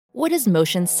What does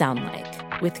motion sound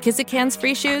like? With Kizikans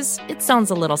free shoes, it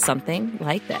sounds a little something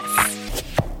like this.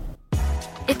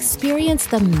 Experience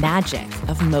the magic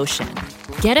of motion.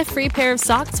 Get a free pair of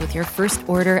socks with your first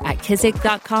order at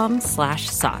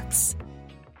kizik.com/socks.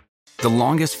 The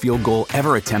longest field goal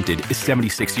ever attempted is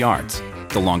 76 yards.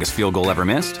 The longest field goal ever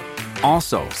missed?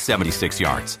 Also 76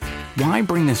 yards. Why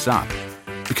bring this up?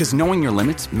 Because knowing your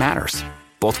limits matters,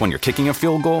 both when you're kicking a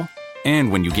field goal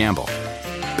and when you gamble.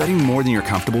 Betting more than you're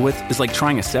comfortable with is like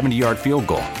trying a 70-yard field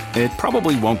goal. It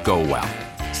probably won't go well.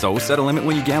 So set a limit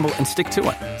when you gamble and stick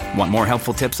to it. Want more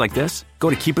helpful tips like this?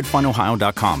 Go to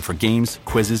keepitfunohio.com for games,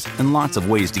 quizzes, and lots of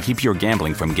ways to keep your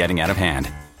gambling from getting out of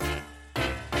hand.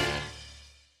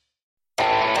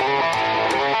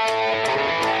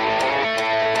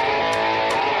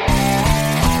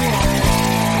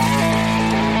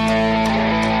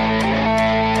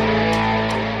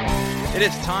 It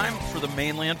is time for the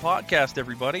Mainland Podcast,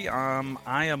 everybody.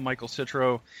 I am Michael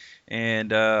Citro,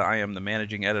 and I am the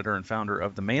managing editor and founder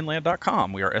of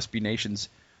themainland.com. We are SB Nation's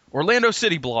Orlando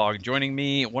City blog. Joining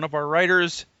me, one of our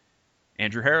writers,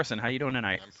 Andrew Harrison. How you doing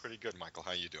tonight? I'm pretty good, Michael.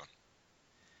 How you doing?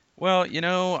 Well,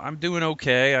 I'm doing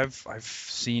okay. I've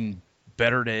seen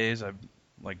better days. I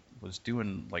was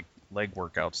doing leg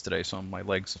workouts today, so my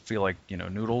legs feel like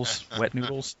noodles, wet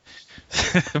noodles.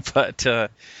 But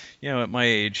at my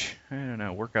age, I don't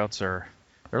know. Workouts they're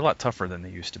a lot tougher than they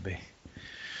used to be.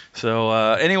 So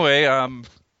anyway,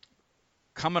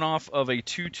 coming off of a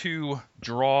 2-2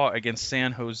 draw against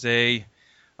San Jose,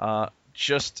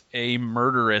 just a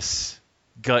murderous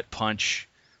gut punch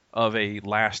of a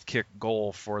last kick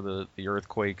goal for the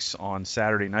Earthquakes on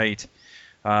Saturday night,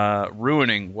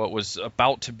 ruining what was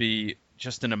about to be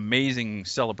just an amazing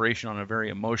celebration on a very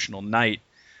emotional night.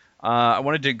 I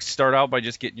wanted to start out by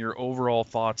just getting your overall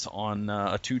thoughts on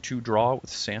a 2-2 draw with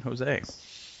San Jose.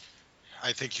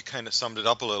 I think you kind of summed it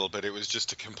up a little bit. It was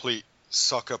just a complete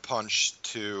sucker punch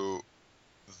to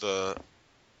the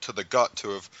gut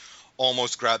to have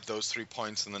almost grabbed those 3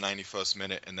 points in the 91st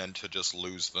minute and then to just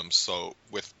lose them so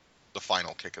with the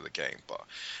final kick of the game. But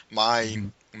my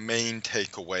main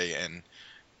takeaway and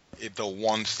the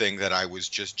one thing that I was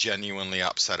just genuinely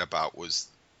upset about was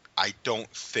I don't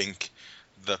think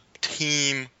the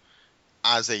team,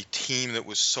 as a team that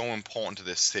was so important to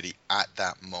this city at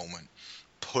that moment,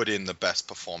 put in the best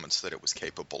performance that it was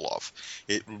capable of.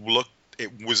 It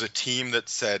was a team that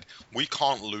said, we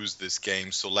can't lose this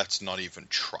game, so let's not even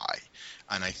try.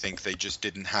 And I think they just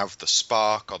didn't have the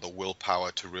spark or the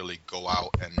willpower to really go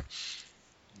out and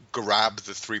grab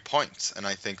the 3 points. And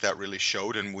I think that really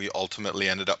showed, and we ultimately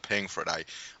ended up paying for it.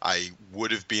 I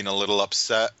would have been a little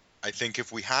upset, I think,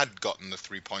 if we had gotten the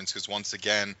 3 points, because once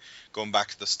again, going back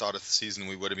to the start of the season,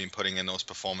 we would have been putting in those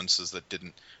performances that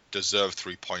didn't deserve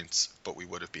 3 points, but we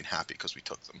would have been happy because we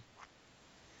took them.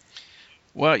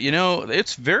 Well,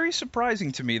 it's very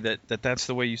surprising to me that that's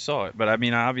the way you saw it. But I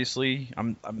mean, obviously,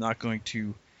 I'm not going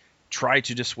to try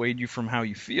to dissuade you from how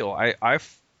you feel. I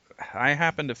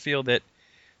happen to feel that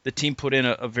the team put in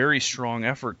a very strong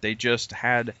effort. They just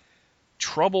had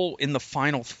trouble in the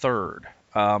final third.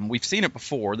 We've seen it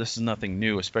before. This is nothing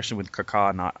new, especially with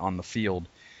Kaká not on the field.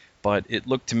 But it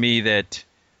looked to me that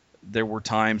there were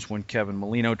times when Kevin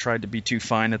Molino tried to be too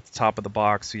fine at the top of the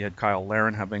box. He had Kyle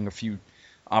Larin having a few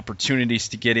opportunities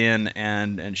to get in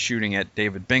and shooting at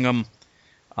David Bingham.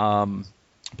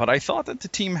 But I thought that the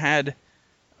team had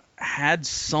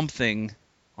something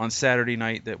on Saturday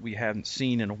night that we hadn't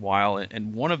seen in a while.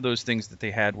 And one of those things that they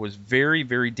had was very,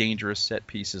 very dangerous set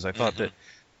pieces. I thought that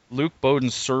Luke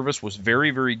Bowden's service was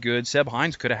very, very good. Seb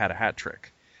Hines could have had a hat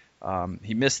trick.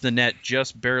 He missed the net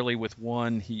just barely with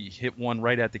one. He hit one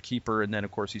right at the keeper, and then,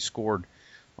 of course, he scored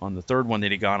on the third one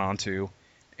that he got onto.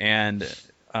 And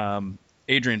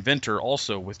Adrian Venter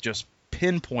also with just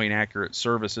pinpoint accurate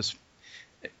services.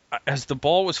 As the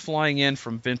ball was flying in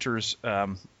from Venter's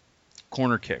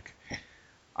corner kick,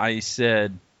 I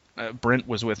said, Brent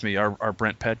was with me. Our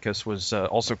Brent Petkus was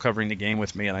also covering the game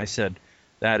with me, and I said,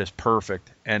 that is perfect.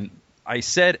 And I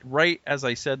said, right as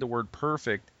I said the word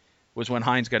perfect, was when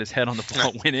Hines got his head on the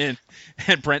ball, went in,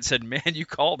 and Brent said, man, you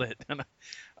called it. And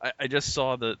I just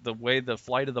saw the way the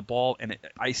flight of the ball, and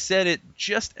I said it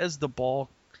just as the ball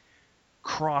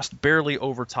crossed barely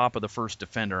over top of the first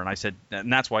defender, and I said,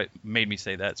 and that's why it made me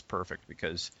say that's perfect,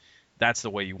 because that's the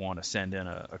way you want to send in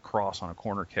a cross on a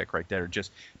corner kick right there,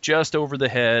 just over the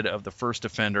head of the first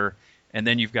defender, and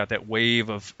then you've got that wave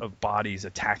of bodies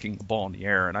attacking the ball in the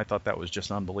air, and I thought that was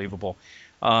just unbelievable.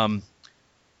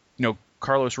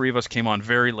 Carlos Rivas came on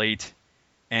very late,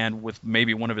 and with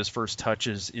maybe one of his first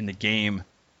touches in the game,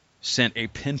 sent a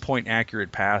pinpoint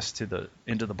accurate pass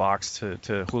into the box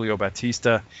to Julio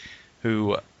Batista,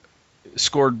 who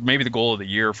scored maybe the goal of the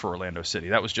year for Orlando City.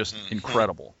 That was just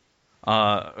incredible.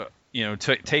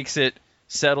 Takes it,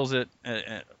 settles it,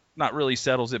 not really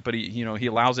settles it, but he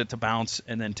allows it to bounce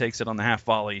and then takes it on the half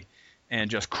volley and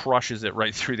just crushes it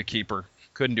right through the keeper.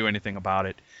 Couldn't do anything about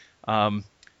it.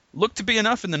 Looked to be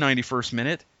enough in the 91st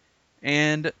minute,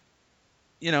 and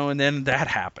then that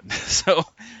happened. So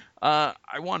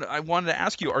I wanted to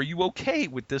ask you, are you okay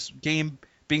with this game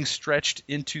being stretched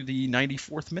into the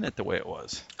 94th minute the way it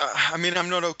was? I'm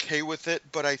not okay with it,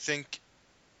 but I think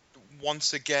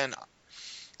once again,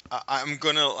 I'm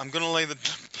gonna lay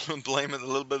the blame at a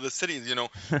little bit of the city.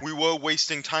 We were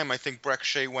wasting time. I think Breck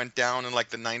Shea went down in like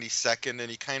the 92nd, and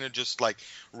he kind of just like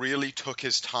really took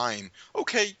his time.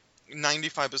 Okay,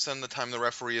 95% of the time the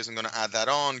referee isn't going to add that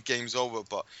on. Game's over,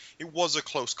 but it was a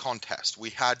close contest.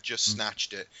 We had just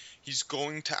snatched it. He's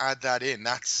going to add that in.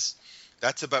 That's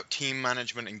about team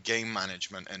management and game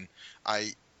management, and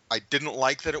I didn't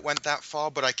like that it went that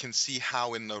far, but I can see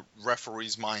how in the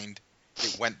referee's mind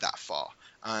it went that far.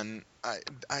 And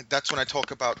that's when I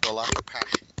talk about the lack of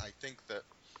passion. I think that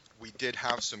we did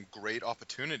have some great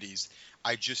opportunities.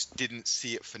 I just didn't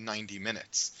see it for 90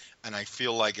 minutes. And I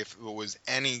feel like if there was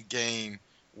any game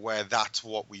where that's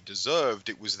what we deserved,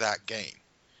 it was that game.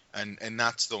 And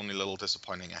that's the only little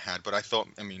disappointing I had. But I thought,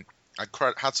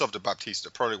 hats off to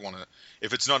Baptista. Probably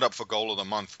if it's not up for goal of the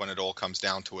month when it all comes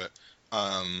down to it,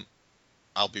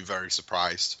 I'll be very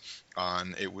surprised.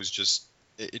 And it was just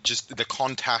the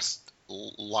contest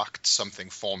lacked something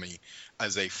for me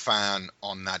as a fan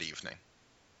on that evening.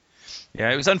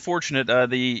 Yeah, it was unfortunate.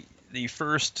 The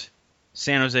first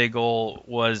San Jose goal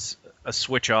was a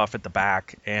switch off at the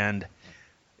back, and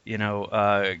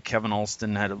Kevin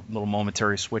Alston had a little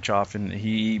momentary switch off, and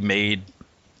he made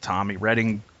Tommy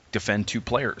Redding defend two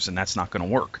players, and that's not going to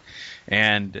work.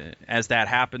 And as that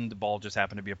happened, the ball just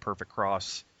happened to be a perfect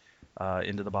cross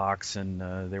into the box,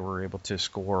 and they were able to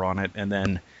score on it. And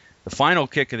then the final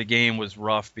kick of the game was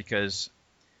rough because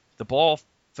the ball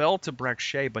fell to Breck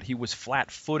Shea, but he was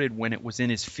flat-footed when it was in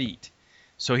his feet.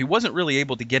 So he wasn't really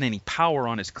able to get any power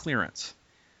on his clearance.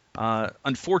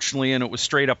 Unfortunately, and it was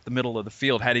straight up the middle of the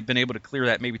field. Had he been able to clear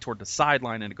that maybe toward the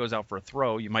sideline and it goes out for a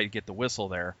throw, you might get the whistle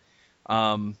there.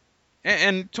 And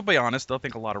to be honest, I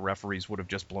think a lot of referees would have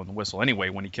just blown the whistle anyway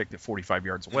when he kicked it 45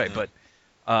 yards away. Mm-hmm.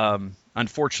 But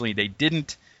unfortunately, they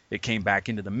didn't. It came back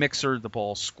into the mixer. The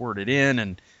ball squirted in,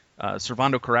 and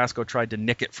Servando Carrasco tried to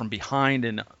nick it from behind,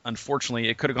 and unfortunately,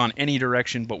 it could have gone any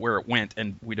direction but where it went,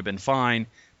 and we'd have been fine.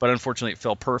 But unfortunately, it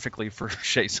fell perfectly for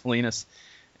Shea Salinas,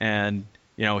 and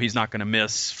he's not going to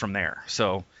miss from there.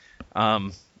 So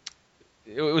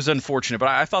it was unfortunate, but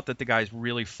I thought that the guys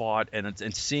really fought,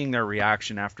 and seeing their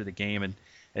reaction after the game,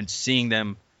 and seeing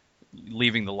them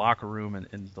leaving the locker room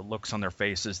and the looks on their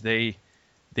faces,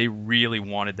 they really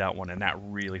wanted that one, and that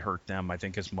really hurt them, I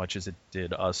think, as much as it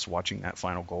did us watching that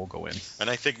final goal go in. And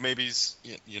I think maybe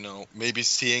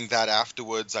seeing that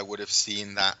afterwards, I would have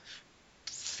seen that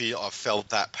felt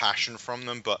that passion from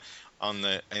them. But in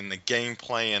the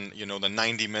gameplay and the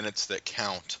 90 minutes that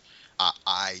count,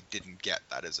 I didn't get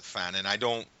that as a fan. And I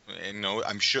don't,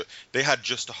 I'm sure they had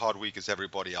just a hard week as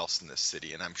everybody else in this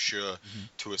city, and I'm sure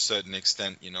to a certain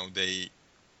extent,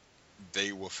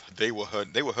 they were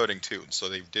hurting too, and so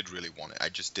they did really want it. I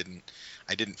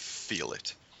didn't feel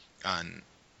it, and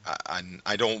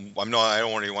I don't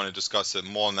really want to discuss it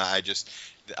more than that.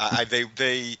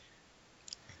 They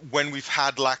when we've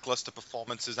had lackluster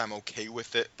performances, I'm okay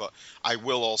with it, but I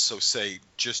will also say,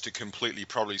 just to completely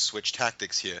probably switch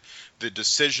tactics here, the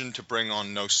decision to bring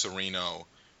on No Sereno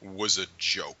was a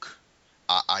joke.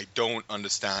 I don't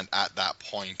understand at that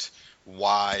point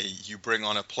why you bring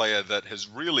on a player that has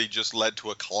really just led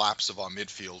to a collapse of our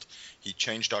midfield. He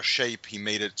changed our shape. He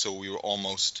made it so we were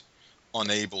almost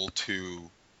unable to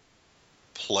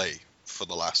play for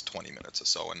the last 20 minutes or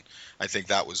so. And I think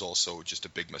that was also just a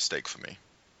big mistake for me.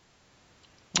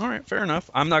 All right, fair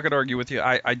enough. I'm not going to argue with you.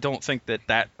 I don't think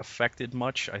that affected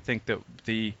much. I think that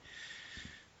the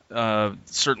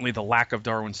certainly the lack of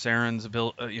Darwin Saren's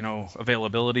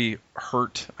availability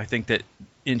hurt. I think that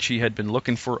Inchy had been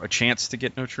looking for a chance to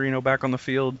get Nocerino back on the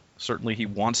field. Certainly he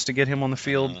wants to get him on the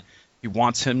field. Mm-hmm. He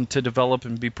wants him to develop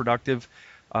and be productive.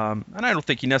 And I don't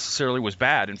think he necessarily was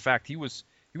bad. In fact, he was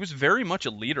very much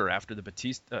a leader after the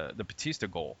Batista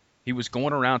goal. He was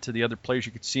going around to the other players.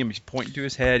 You could see him. He's pointing to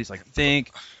his head. He's like,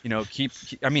 think, keep.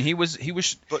 I mean, he was.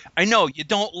 But I know you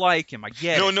don't like him. I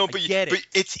get it. But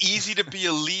it's easy to be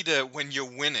a leader when you're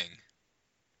winning.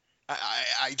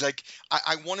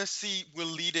 I want to see we're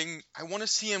leading. I want to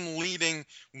see him leading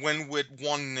when we're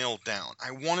 1-0 down.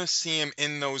 I want to see him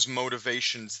in those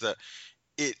motivations that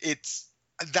it's.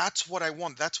 that's what I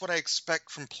want. That's what I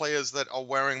expect from players that are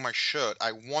wearing my shirt.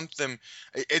 I want them.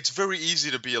 It's very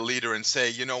easy to be a leader and say,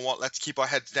 you know what, let's keep our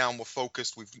heads down. We're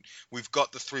focused. We've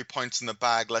got the 3 points in the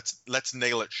bag. Let's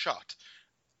nail it shut.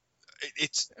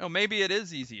 It's maybe it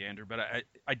is easy, Andrew, but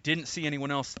I didn't see anyone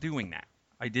else doing that.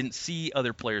 I didn't see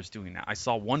other players doing that. I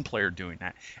saw one player doing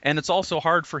that. And it's also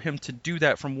hard for him to do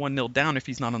that from 1-0 down if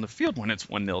he's not on the field when it's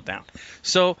 1-0 down.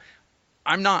 So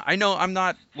I'm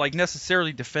not like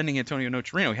necessarily defending Antonio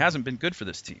Nocerino. He hasn't been good for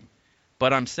this team.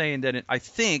 But I'm saying that I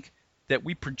think that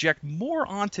we project more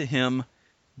onto him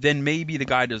than maybe the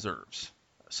guy deserves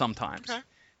sometimes. Okay.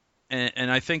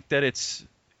 And I think that it's,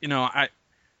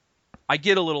 I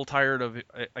get a little tired of,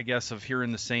 I guess, of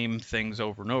hearing the same things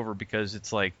over and over, because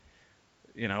it's like,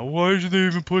 why should they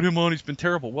even put him on? He's been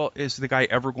terrible. Well, is the guy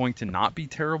ever going to not be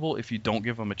terrible if you don't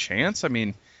give him a chance? I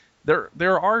mean, there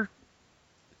are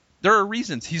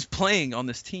reasons he's playing on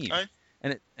this team, right.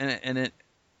 and it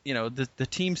the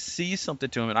team sees something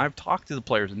to him, and I've talked to the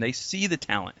players and they see the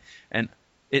talent, and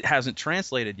it hasn't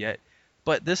translated yet.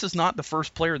 But this is not the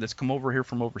first player that's come over here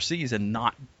from overseas and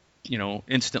not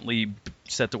instantly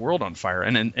set the world on fire,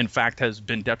 and in fact has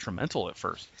been detrimental at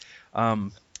first.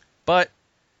 But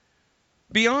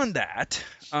beyond that,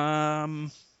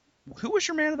 who was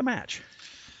your man of the match?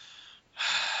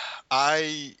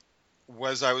 I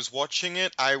was watching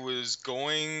it, I was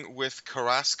going with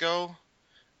Carrasco.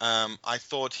 I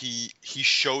thought he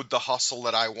showed the hustle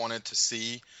that I wanted to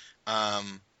see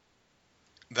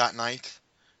that night.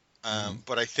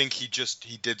 But I think he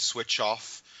did switch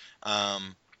off.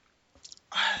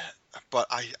 But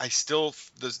I still,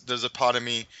 there's a part of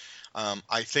me,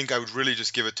 I think I would really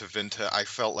just give it to Vinta. I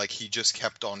felt like he just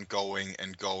kept on going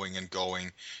and going and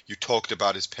going. You talked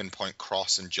about his pinpoint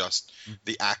cross and just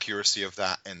the accuracy of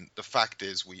that. And the fact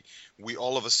is, we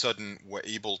all of a sudden were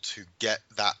able to get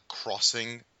that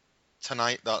crossing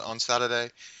tonight, on Saturday.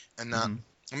 And that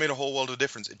it made a whole world of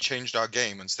difference. It changed our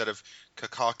game. Instead of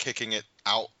Kaká kicking it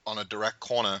out on a direct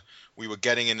corner, we were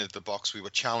getting into the box, we were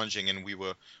challenging, and we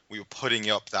were putting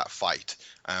up that fight.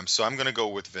 So I'm going to go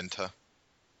with Vinta.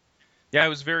 Yeah, it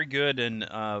was very good and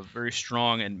very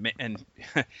strong, and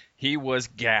he was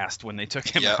gassed when they took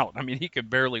him out. I mean, he could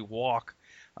barely walk.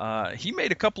 He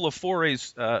made a couple of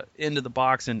forays into the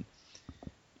box, and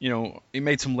he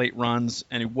made some late runs,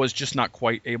 and he was just not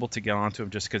quite able to get onto him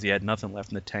just because he had nothing left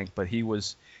in the tank. But he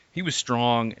was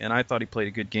strong, and I thought he played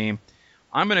a good game.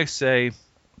 I'm going to say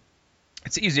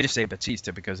it's easy to say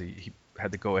Batista because he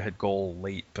had the go-ahead goal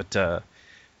late, but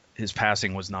his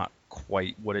passing was not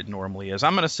quite what it normally is.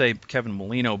 I'm going to say Kevin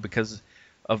Molino because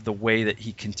of the way that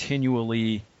he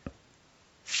continually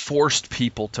forced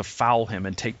people to foul him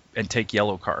and take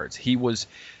yellow cards. He was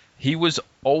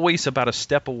always about a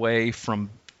step away from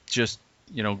just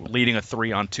leading a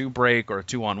 3-on-2 break or a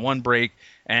 2-on-1 break,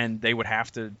 and they would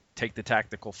have to take the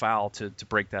tactical foul to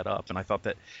break that up. And I thought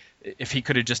that if he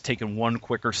could have just taken one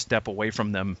quicker step away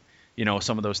from them,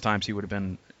 some of those times he would have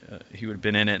been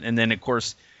in it. And then of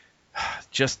course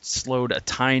just slowed a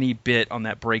tiny bit on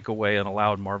that breakaway and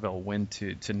allowed Marvell Wynn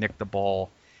to nick the ball.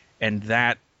 And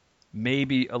that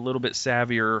maybe a little bit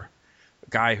savvier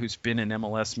guy who's been in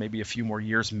MLS maybe a few more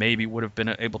years maybe would have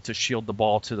been able to shield the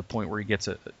ball to the point where he gets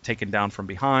taken down from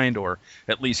behind, or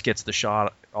at least gets the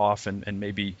shot off and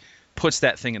maybe puts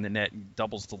that thing in the net and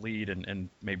doubles the lead and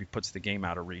maybe puts the game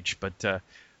out of reach. But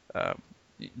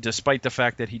despite the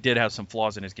fact that he did have some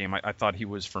flaws in his game, I thought he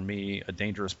was, for me, a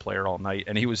dangerous player all night,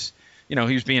 and he was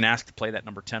being asked to play that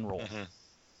number 10 role.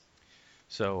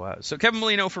 So Kevin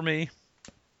Molino for me,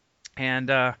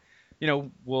 and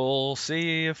we'll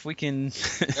see if we can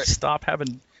stop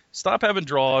having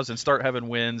draws and start having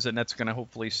wins, and that's going to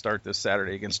hopefully start this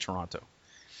Saturday against Toronto.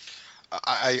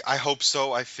 I hope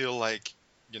so. I feel like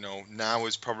now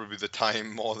is probably the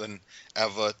time more than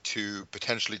ever to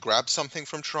potentially grab something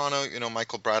from Toronto.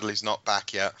 Michael Bradley's not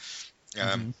back yet.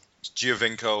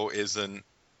 Giovinco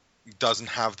doesn't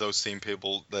have those same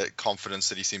people, the confidence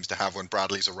that he seems to have when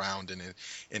Bradley's around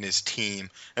in his team,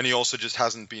 and he also just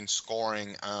hasn't been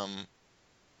scoring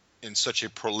in such a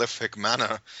prolific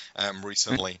manner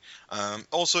recently.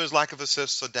 Also, his lack of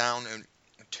assists are down, and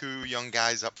two young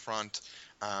guys up front.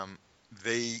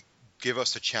 They give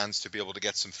us a chance to be able to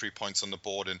get some 3 points on the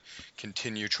board and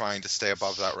continue trying to stay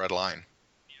above that red line.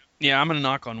 Yeah, I'm going to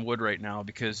knock on wood right now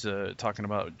because talking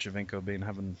about Giovinco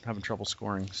having trouble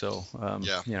scoring. So,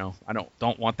 I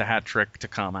don't want the hat trick to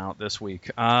come out this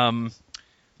week.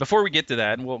 Before we get to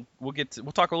that, and we'll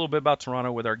talk a little bit about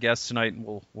Toronto with our guests tonight, and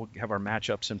we'll have our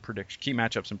matchups and key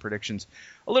matchups and predictions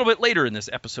a little bit later in this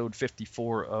episode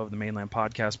 54 of the Mainland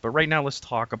Podcast. But right now, let's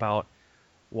talk about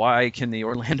why can the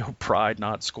Orlando Pride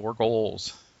not score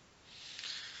goals?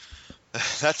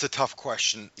 That's a tough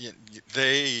question.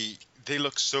 They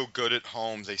look so good at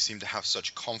home. They seem to have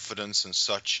such confidence and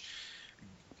such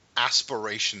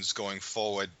aspirations going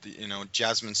forward.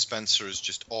 Jasmine Spencer is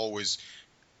just always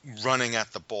running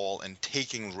at the ball and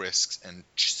taking risks and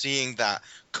seeing that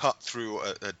cut through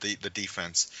the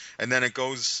defense. And then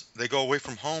they go away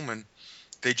from home and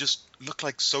they just look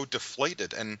like so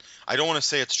deflated. And I don't want to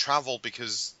say it's travel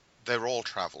because they're all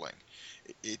traveling.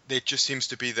 It just seems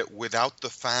to be that without the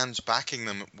fans backing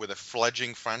them with a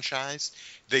fledgling franchise,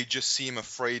 they just seem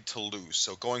afraid to lose.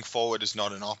 So going forward is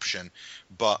not an option.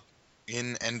 But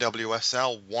in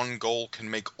NWSL, one goal can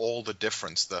make all the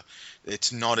difference.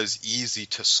 It's not as easy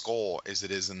to score as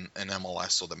it is in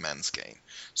MLS or the men's game.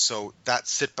 So that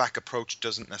sit-back approach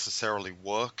doesn't necessarily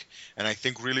work. And I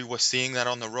think really we're seeing that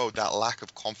on the road. That lack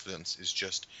of confidence is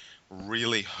just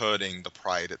really hurting the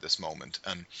Pride at this moment.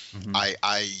 And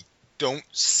I don't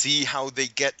see how they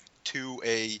get to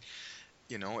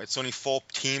it's only 4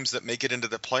 teams that make it into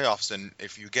the playoffs, and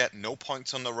if you get no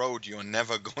points on the road, you're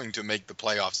never going to make the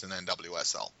playoffs in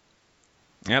NWSL.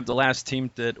 Yep, the last team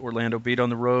that Orlando beat on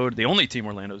the road, the only team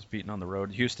Orlando's beaten on the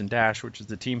road, Houston Dash, which is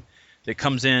the team that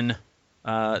comes in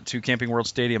to Camping World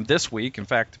Stadium this week. In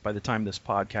fact, by the time this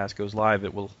podcast goes live,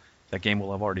 that game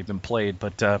will have already been played,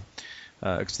 but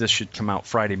this should come out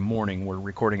Friday morning. We're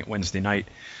recording it Wednesday night.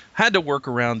 Had to work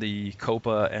around the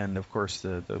Copa and, of course,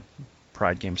 the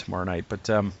Pride game tomorrow night. But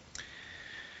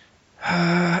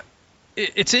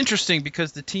it's interesting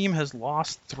because the team has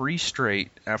lost 3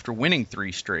 straight after winning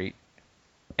 3 straight.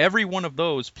 Every one of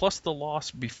those, plus the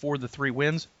loss before the 3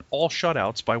 wins, all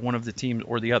shutouts by one of the teams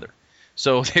or the other.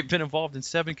 So they've been involved in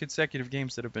 7 consecutive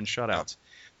games that have been shutouts,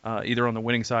 either on the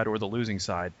winning side or the losing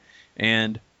side.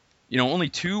 And only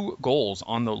 2 goals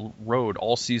on the road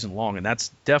all season long, and that's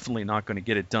definitely not going to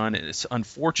get it done. It's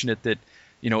unfortunate that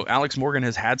Alex Morgan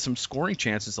has had some scoring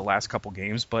chances the last couple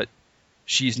games, but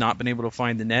she's not been able to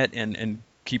find the net, and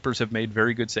keepers have made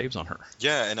very good saves on her.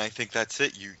 Yeah, and I think that's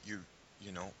it.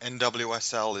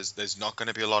 NWSL there's not going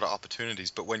to be a lot of opportunities,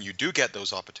 but when you do get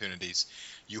those opportunities,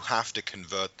 you have to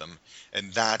convert them,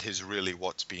 and that is really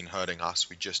what's been hurting us.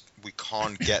 We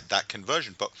can't get that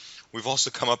conversion, but we've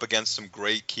also come up against some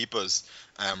great keepers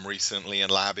recently in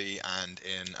Labby and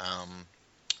in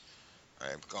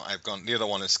I've gone. The other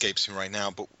one escapes me right now,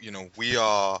 but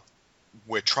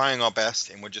we're trying our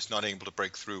best and we're just not able to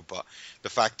break through. But the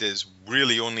fact is,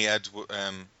 really only Ed's.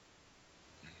 I've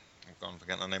gone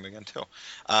forgetting the name again too.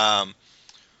 My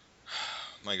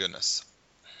goodness,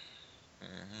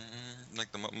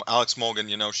 Alex Morgan.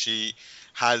 She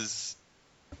has.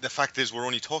 The fact is, we're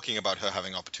only talking about her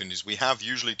having opportunities. We have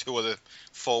usually 2 other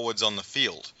forwards on the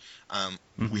field.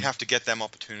 We have to get them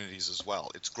opportunities as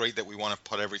well. It's great that we want to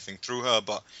put everything through her,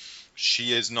 but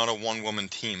she is not a one-woman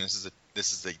team. This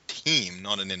is a team,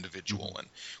 not an individual, and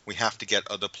we have to get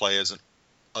other players and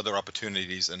other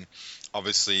opportunities. And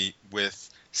obviously, with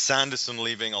Sanderson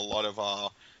leaving, a lot of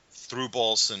our through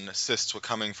balls and assists were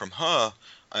coming from her,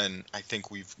 and I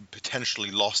think we've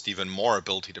potentially lost even more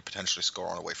ability to potentially score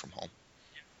on away from home.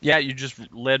 Yeah, you just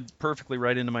led perfectly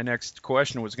right into my next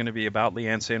question. It was going to be about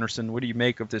Leanne Sanderson. What do you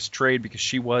make of this trade? Because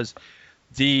she was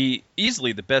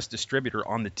easily the best distributor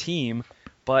on the team,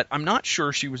 but I'm not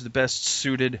sure she was the best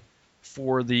suited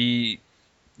for the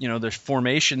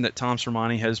formation that Tom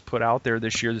Sermanni has put out there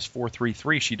this year, this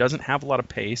 4-3-3. She doesn't have a lot of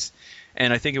pace,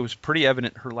 and I think it was pretty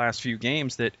evident her last few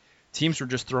games that teams were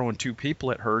just throwing 2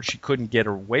 people at her. She couldn't get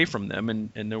away from them,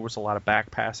 and there was a lot of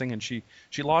back passing, and she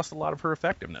lost a lot of her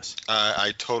effectiveness.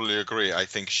 I totally agree. I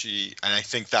think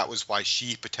that was why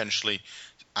she potentially,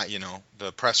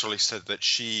 the press release said that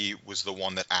she was the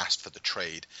one that asked for the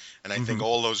trade. And I think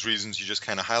all those reasons you just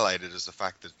kind of highlighted is the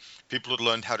fact that people had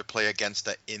learned how to play against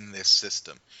her in this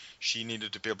system. She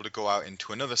needed to be able to go out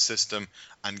into another system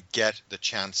and get the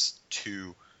chance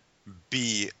to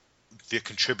be the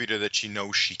contributor that she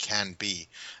knows she can be.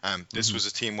 This was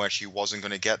a team where she wasn't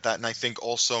going to get that. And I think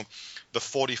also the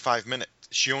 45-minute,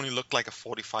 she only looked like a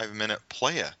 45-minute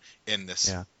player in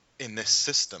this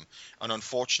system. And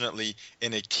unfortunately,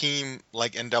 in a team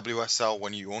like NWSL,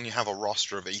 when you only have a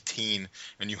roster of 18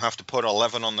 and you have to put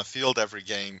 11 on the field every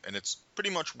game, and it's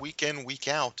pretty much week in, week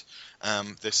out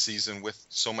this season with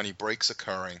so many breaks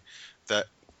occurring,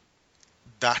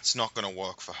 that's not going to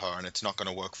work for her, and it's not going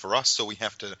to work for us. So we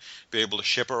have to be able to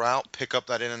ship her out, pick up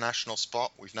that international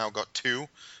spot. We've now got 2,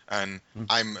 and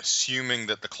I'm assuming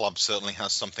that the club certainly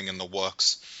has something in the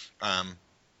works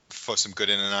for some good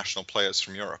international players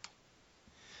from Europe.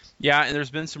 Yeah, and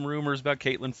there's been some rumors about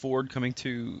Caitlin Ford coming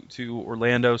to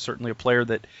Orlando, certainly a player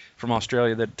that from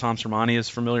Australia that Tom Sermanni is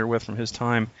familiar with from his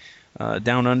time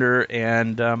down under.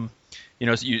 And,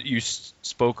 you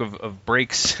spoke of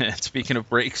breaks. Speaking of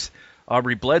breaks,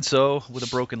 Aubrey Bledsoe with a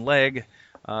broken leg.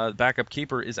 Backup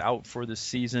keeper is out for the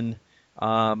season.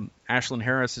 Ashlyn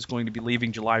Harris is going to be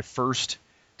leaving July 1st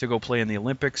to go play in the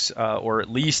Olympics, or at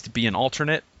least be an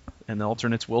alternate, and the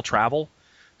alternates will travel.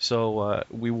 So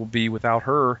we will be without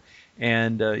her.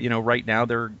 And right now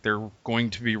they're going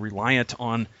to be reliant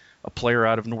on a player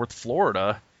out of North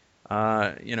Florida.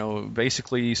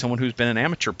 Basically someone who's been an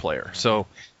amateur player. So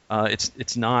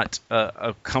it's not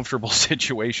a comfortable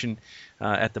situation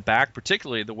at the back,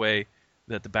 particularly the way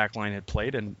that the back line had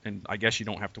played, and I guess you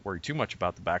don't have to worry too much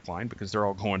about the back line because they're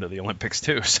all going to the Olympics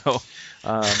too. So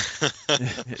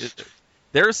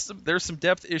there's some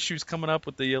depth issues coming up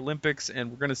with the Olympics,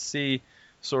 and we're going to see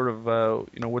sort of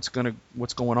what's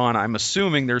going on. I'm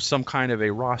assuming there's some kind of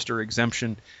a roster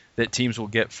exemption that teams will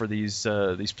get for these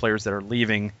players that are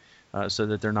leaving, so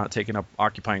that they're not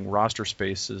occupying roster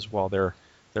spaces while they're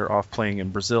off playing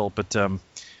in Brazil. But a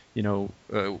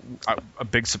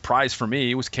big surprise for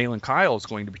me was Kaylin Kyle is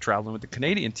going to be traveling with the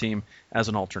Canadian team as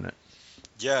an alternate.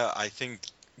 Yeah, I think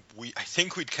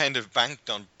we'd kind of banked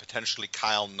on potentially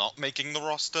Kyle not making the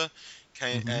roster,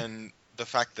 and the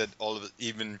fact that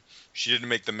even she didn't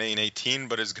make the main 18,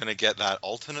 but is going to get that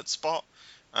alternate spot,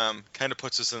 kind of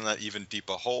puts us in that even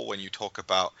deeper hole. When you talk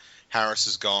about Harris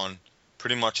is gone,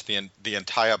 pretty much the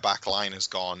entire back line is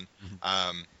gone.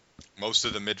 Most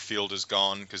of the midfield is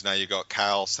gone because now you got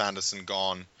Kyle Sanderson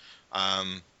gone.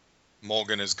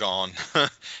 Morgan is gone.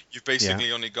 You've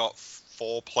basically only got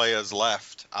 4 players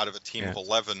left out of a team of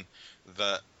 11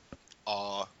 that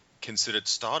are considered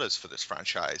starters for this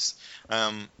franchise.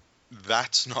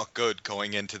 That's not good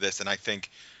going into this, and I think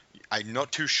I'm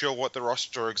not too sure what the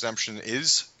roster exemption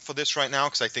is for this right now,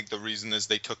 because I think the reason is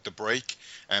they took the break,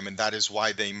 and that is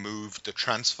why they moved the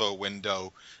transfer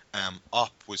window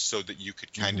up, was so that you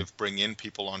could kind of bring in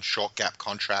people on short gap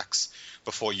contracts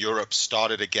before Europe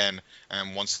started again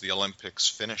once the Olympics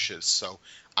finishes. So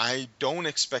I don't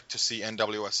expect to see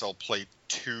NWSL play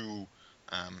too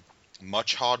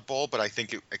much hardball, but I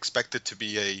think expect it to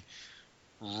be a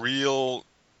real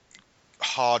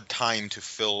hard time to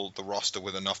fill the roster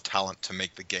with enough talent to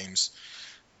make the games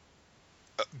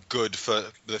good for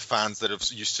the fans that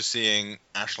are used to seeing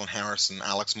Ashlyn Harris and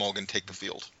Alex Morgan take the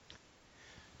field.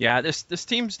 Yeah, this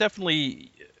team's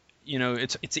definitely,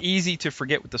 it's easy to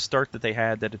forget with the start that they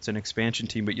had that it's an expansion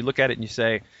team, but you look at it and you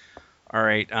say, all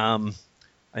right, I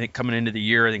think coming into the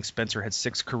year, I think Spencer had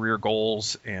 6 career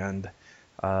goals, and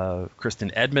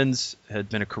Kristen Edmonds had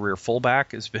been a career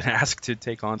fullback, has been asked to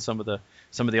take on some of the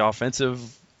offensive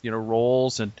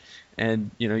roles,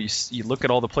 and you look at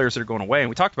all the players that are going away, and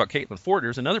we talked about Caitlin Ford.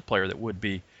 There's another player that would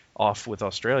be off with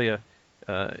Australia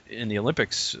in the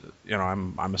Olympics,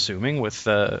 I'm assuming, with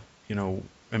and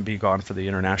be gone for the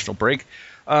international break.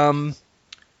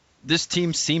 This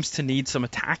team seems to need some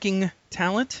attacking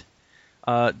talent,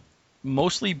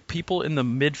 mostly people in the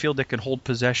midfield that can hold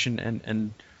possession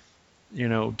and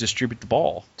distribute the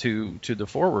ball to the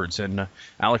forwards. And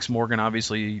Alex Morgan,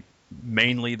 obviously,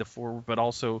 mainly the forward, but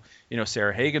also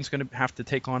Sarah Hagan's going to have to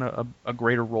take on a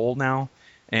greater role now,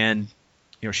 and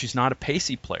she's not a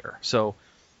pacey player, so.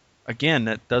 Again,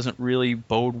 that doesn't really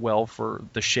bode well for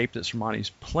the shape that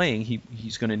Sermanni's playing.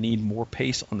 He's going to need more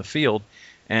pace on the field,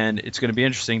 and it's going to be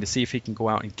interesting to see if he can go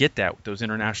out and get that with those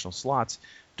international slots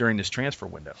during this transfer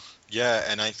window. Yeah,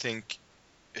 and I think,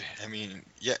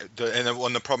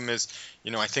 the problem is,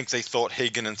 I think they thought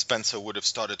Hagan and Spencer would have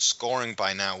started scoring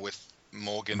by now with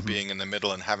Morgan being in the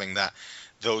middle and having that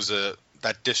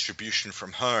distribution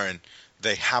from her, and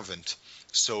they haven't.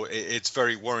 So it's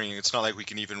very worrying. It's not like we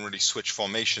can even really switch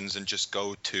formations and just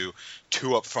go to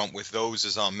 2 up front with those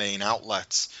as our main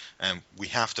outlets. And we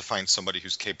have to find somebody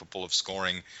who's capable of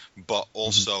scoring, but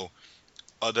also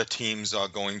other teams are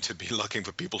going to be looking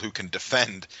for people who can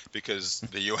defend, because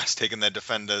the U.S. taking their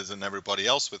defenders and everybody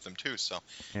else with them too. So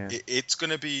it's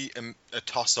going to be a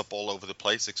toss-up all over the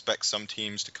place. Expect some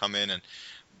teams to come in and,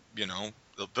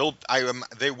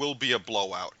 they will be a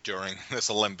blowout during this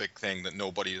Olympic thing that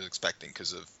nobody is expecting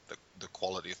because of the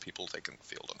quality of people taking the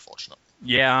field, unfortunately.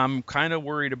 Yeah, I'm kind of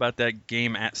worried about that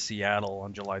game at Seattle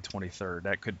on July 23rd.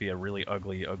 That could be a really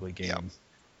ugly game.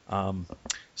 Yep.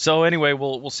 So anyway,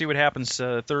 we'll see what happens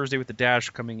Thursday with the Dash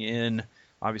coming in.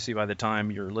 Obviously, by the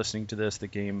time you're listening to this, the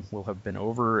game will have been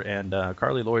over, and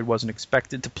Carly Lloyd wasn't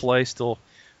expected to play. Still,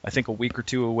 I think, a week or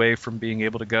 2 away from being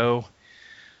able to go.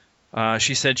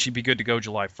 She said she'd be good to go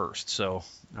July 1st. So,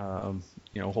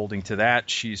 holding to that,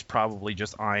 she's probably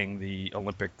just eyeing the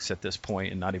Olympics at this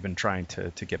point and not even trying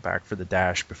to get back for the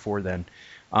Dash before then.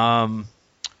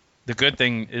 The good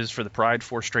thing is for the Pride,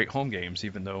 4 straight home games,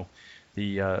 even though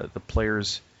the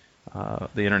players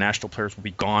The international players will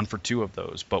be gone for 2 of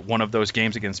those, but one of those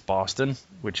games against Boston,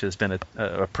 which has been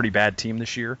a pretty bad team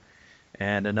this year,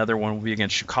 and another one will be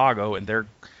against Chicago, and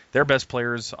their best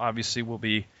players obviously will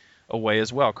be away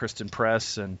as well. Kristen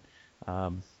Press and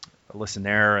Alyssa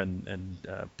Nair and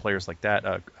players like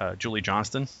that, Julie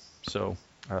Johnston. So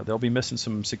they'll be missing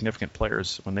some significant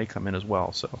players when they come in as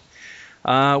well. So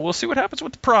we'll see what happens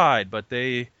with the Pride, but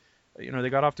they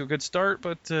got off to a good start,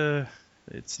 but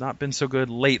it's not been so good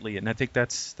lately. And I think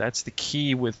that's the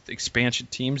key with expansion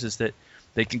teams, is that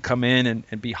they can come in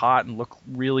and be hot and look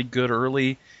really good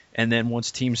early, and then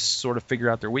once teams sort of figure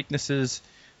out their weaknesses,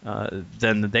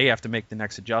 then they have to make the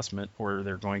next adjustment, or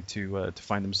they're going to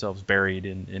find themselves buried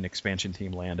in expansion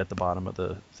team land at the bottom of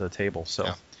the table.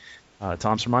 So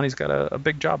Tom Sermanni's got a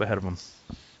big job ahead of him.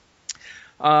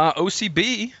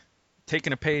 OCB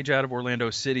taking a page out of Orlando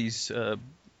City's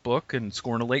book and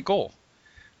scoring a late goal.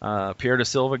 Pierre da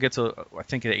Silva gets I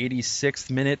think an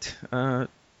 86th minute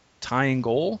tying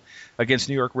goal against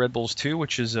New York Red Bulls 2,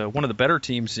 which is one of the better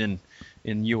teams in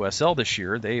USL this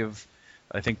year. They have,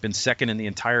 I think, been second in the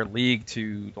entire league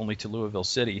only to Louisville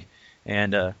City.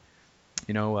 And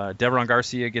Devron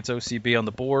Garcia gets OCB on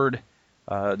the board.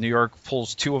 New York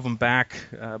pulls 2 of them back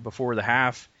before the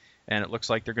half, and it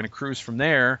looks like they're going to cruise from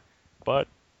there. But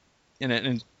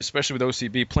and especially with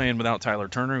OCB playing without Tyler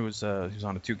Turner, who's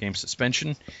on a 2-game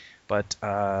suspension. But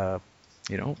Pierre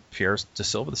da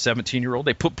Silva, the 17-year-old,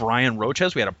 they put Brian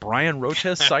Roches. We had a Brian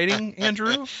Roches sighting,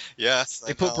 Andrew. Yes,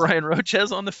 they put Brian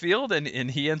Roches on the field,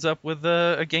 and he ends up with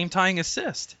a game-tying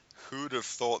assist. Who'd have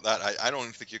thought that? I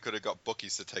don't think you could have got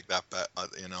bookies to take that bet.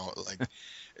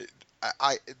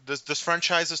 This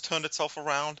franchise has turned itself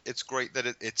around. It's great that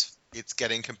it's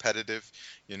getting competitive.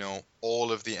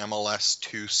 All of the MLS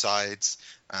 2 sides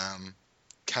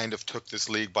kind of took this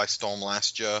league by storm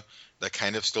last year. They're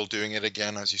kind of still doing it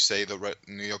again. As you say, the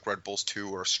New York Red Bulls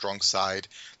 2 are a strong side.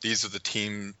 These are the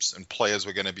teams and players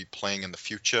we're going to be playing in the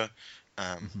future.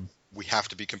 We have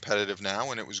to be competitive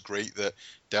now, and it was great that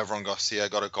Devron Garcia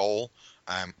got a goal.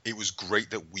 It was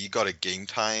great that we got a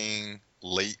game-tying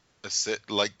late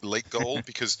goal,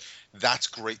 because that's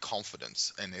great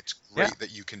confidence, and it's great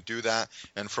that you can do that.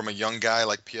 And from a young guy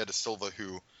like Pierre da Silva,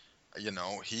 who, he'll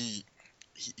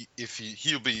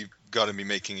be got to be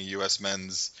making a U.S.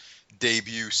 men's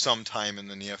debut sometime in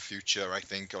the near future, I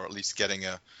think, or at least getting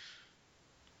a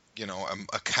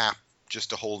cap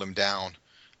just to hold him down.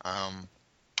 And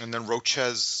then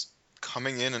Roches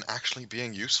coming in and actually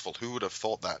being useful. Who would have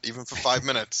thought that? Even for 5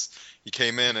 minutes, he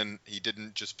came in and he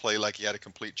didn't just play like he had a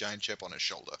complete giant chip on his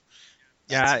shoulder.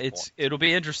 It'll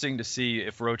be interesting to see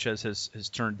if Roches has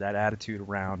turned that attitude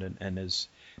around and is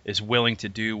willing to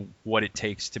do what it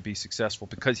takes to be successful,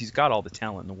 because he's got all the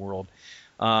talent in the world.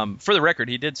 For the record,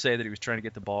 he did say that he was trying to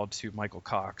get the ball to Michael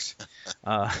Cox,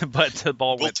 but the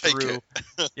ball went through.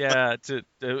 It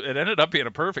ended up being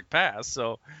a perfect pass.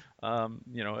 So,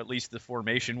 at least the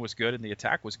formation was good and the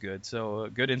attack was good. So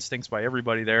good instincts by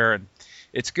everybody there. And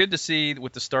it's good to see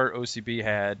with the start OCB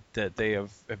had that they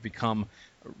have become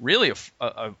really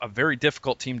a very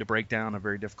difficult team to break down, a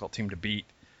very difficult team to beat,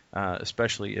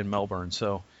 especially in Melbourne.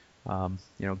 So,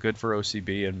 good for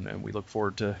OCB, and we look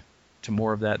forward to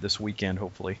more of that this weekend,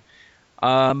 hopefully.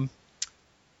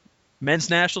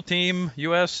 Men's national team,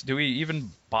 U.S., do we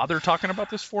even bother talking about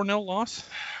this 4-0 loss?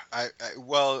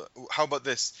 Well, how about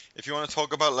this? If you want to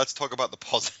talk about it, let's talk about the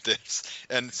positives.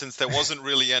 And since there wasn't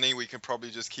really any, we can probably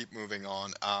just keep moving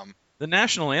on. The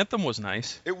national anthem was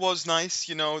nice. It was nice.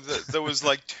 There was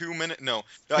like 2 minutes. No,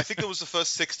 I think it was the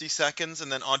first 60 seconds,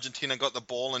 and then Argentina got the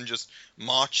ball and just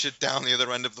marched it down the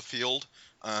other end of the field.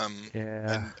 And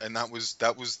that was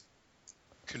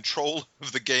control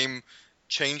of the game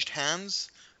changed hands,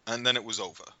 and then it was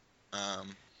over. I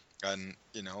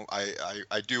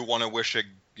do want to wish that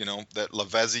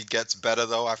Lavezzi gets better,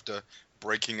 though, after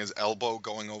breaking his elbow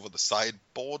going over the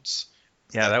sideboards.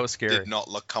 Yeah, that was scary. Did not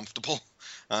look comfortable.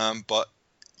 But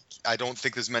I don't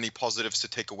think there's many positives to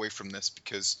take away from this,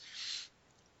 because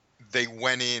they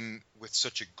went in with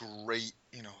such a great,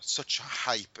 such a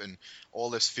hype and all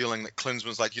this feeling that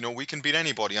Klinsmann's like, we can beat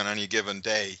anybody on any given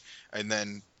day. And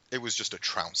then it was just a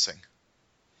trouncing.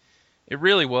 It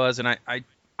really was. And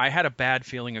I had a bad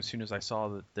feeling as soon as I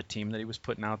saw the team that he was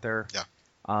putting out there.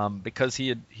 Yeah. Because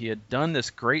he had done this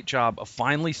great job of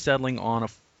finally settling on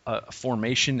a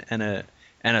formation and a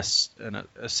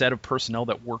set of personnel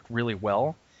that worked really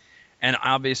well. And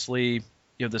obviously,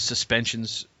 the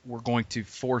suspensions were going to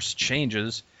force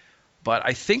changes, but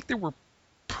I think there were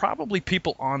probably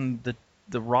people on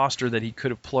the roster that he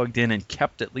could have plugged in and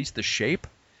kept at least the shape.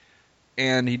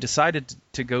 and he decided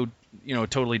to go, a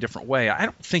totally different way. I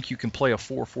don't think you can play a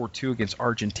 4-4-2 against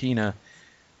Argentina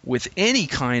with any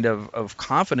kind of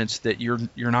confidence that you're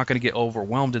not going to get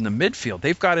overwhelmed in the midfield.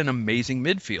 They've got an amazing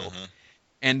midfield,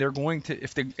 and they're going to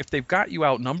if they've got you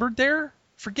outnumbered there,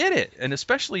 forget it. And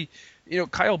especially,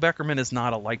 Kyle Beckerman is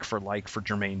not a like for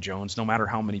Jermaine Jones, no matter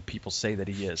how many people say that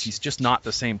he is. He's just not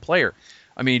the same player.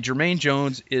 I mean, Jermaine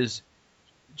Jones is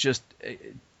just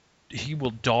he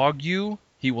will dog you.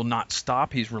 He will not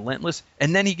stop. He's relentless,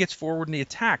 and then he gets forward in the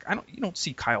attack. You don't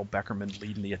see Kyle Beckerman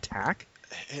leading the attack.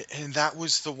 And that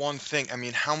was the one thing. I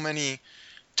mean, how many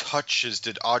touches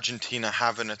did Argentina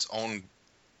have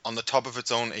on the top of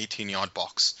its own 18-yard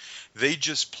box? They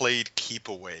just played keep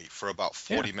away for about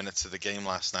 40 minutes of the game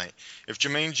last night. If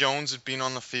Jermaine Jones had been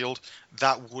on the field,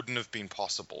 that wouldn't have been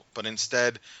possible. But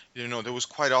instead, there was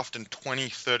quite often 20,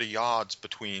 30 yards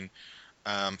between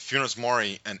Funes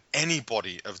Mori and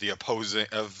anybody of the opposing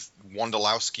of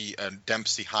Wondolowski and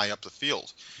Dempsey high up the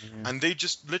field, and they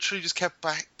just literally just kept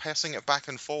passing it back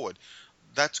and forward.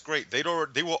 That's great. They were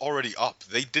already up.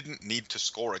 They didn't need to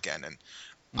score again. And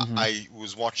I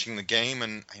was watching the game,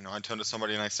 and I turned to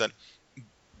somebody and I said,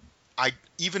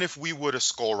 even if we were to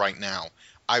score right now,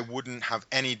 I wouldn't have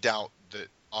any doubt that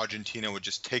Argentina would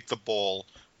just take the ball,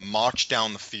 march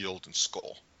down the field, and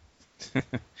score.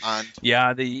 And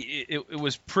yeah, it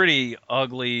was pretty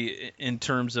ugly in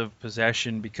terms of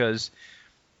possession, because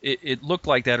it looked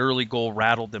like that early goal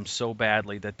rattled them so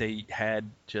badly that they had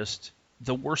just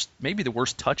maybe the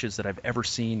worst touches that I've ever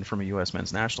seen from a U.S.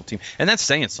 men's national team, and that's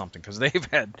saying something, because they've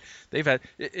had.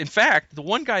 In fact, the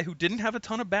one guy who didn't have a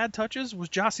ton of bad touches was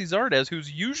Jossie Zardes,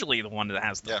 who's usually the one that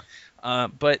has them. Yeah.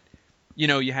 But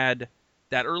you had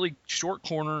that early short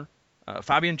corner.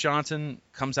 Fabian Johnson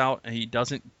comes out and he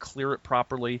doesn't clear it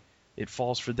properly. It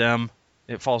falls for them.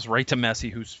 It falls right to Messi,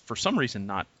 who's for some reason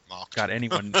not got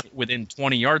anyone within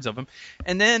 20 yards of him.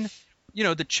 And then,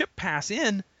 the chip pass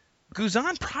in,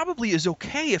 Guzan probably is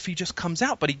okay if he just comes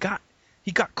out, but he got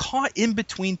caught in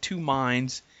between two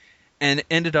minds and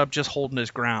ended up just holding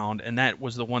his ground, and that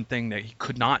was the one thing that he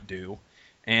could not do.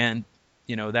 And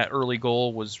that early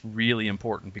goal was really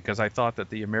important, because I thought that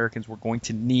the Americans were going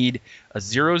to need a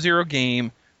 0-0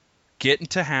 game, get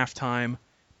into halftime,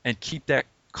 and keep that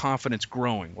confidence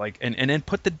growing, and then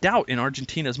put the doubt in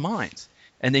Argentina's minds.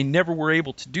 And they never were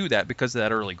able to do that because of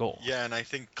that early goal. Yeah, and I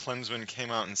think Klinsmann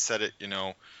came out and said it,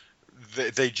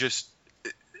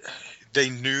 they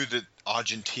knew that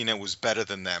Argentina was better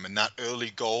than them. And that early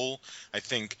goal, I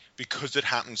think, because it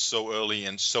happened so early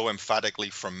and so emphatically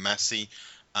from Messi,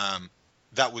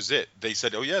 that was it. They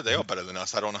said, oh, yeah, they are better than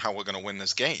us. I don't know how we're going to win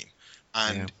this game.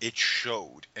 And it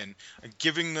showed. And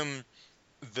giving them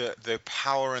the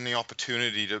power and the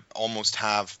opportunity to almost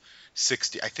have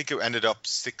 60, I think it ended up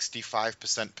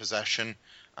 65% possession.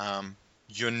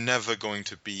 You're never going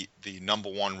to beat the number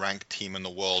one ranked team in the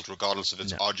world, regardless if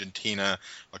it's Argentina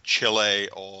or Chile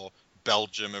or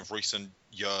Belgium of recent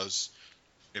years.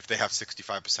 If they have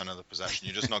 65% of the possession,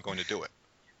 you're just not going to do it.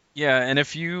 Yeah, and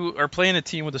if you are playing a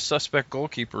team with a suspect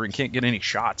goalkeeper and can't get any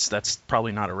shots, that's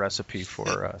probably not a recipe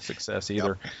for success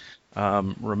either.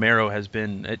 Romero has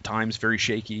been at times very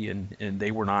shaky, and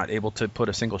they were not able to put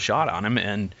a single shot on him.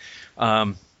 And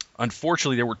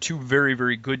unfortunately, there were two very,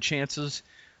 very good chances.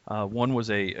 One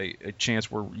was a chance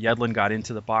where Yedlin got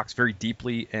into the box very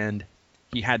deeply, and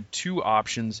he had two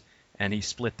options, and he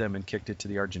split them and kicked it to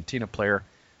the Argentina player.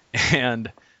 And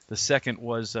the second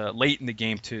was late in the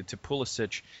game to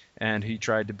Pulisic, and he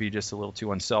tried to be just a little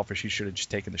too unselfish. He should have just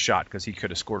taken the shot, because he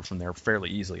could have scored from there fairly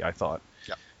easily, I thought.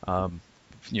 Yeah.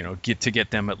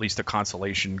 Get them at least a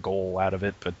consolation goal out of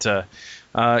it. But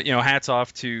hats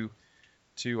off to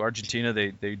Argentina.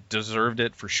 They deserved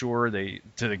it for sure. The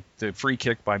free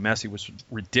kick by Messi was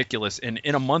ridiculous, and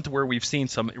in a month where we've seen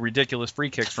some ridiculous free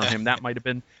kicks from him, that might have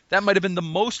been the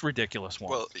most ridiculous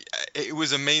one. Well, it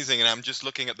was amazing, and I'm just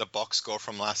looking at the box score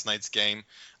from last night's game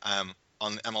on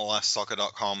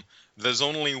MLSsoccer.com. There's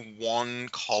only one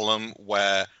column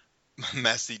where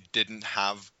Messi didn't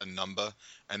have a number,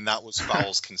 and that was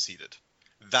fouls conceded.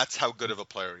 That's how good of a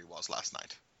player he was last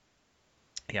night.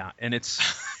 Yeah, and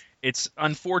it's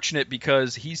unfortunate,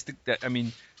 because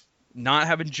not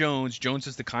having Jones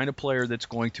is the kind of player that's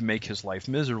going to make his life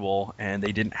miserable, and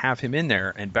they didn't have him in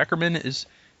there. And Beckerman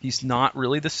he's not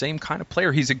really the same kind of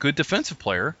player. He's a good defensive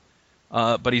player,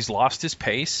 but he's lost his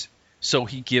pace, so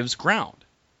he gives ground.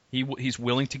 He's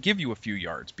willing to give you a few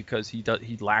yards because he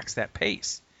lacks that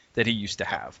pace that he used to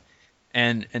have,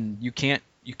 and you can't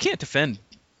defend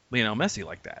Lionel Messi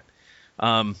like that.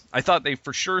 I thought they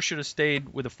for sure should have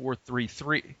stayed with a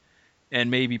 4-3-3 and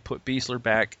maybe put Beasler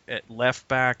back at left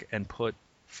back and put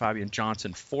Fabian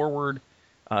Johnson forward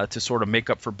to sort of make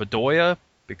up for Bedoya,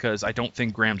 because I don't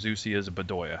think Graham Zusi is a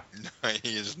Bedoya.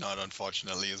 He is not,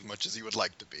 unfortunately, as much as he would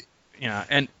like to be. Yeah,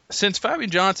 and since Fabian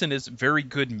Johnson is a very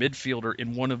good midfielder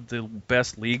in one of the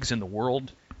best leagues in the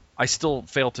world, I still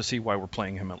fail to see why we're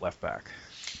playing him at left back.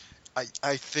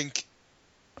 I think,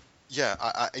 yeah,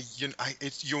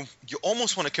 you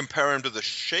almost want to compare him to the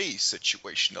Shea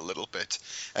situation a little bit,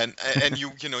 and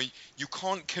you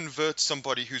can't convert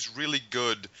somebody who's really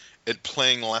good at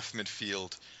playing left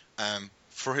midfield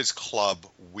for his club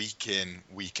week in,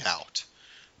 week out.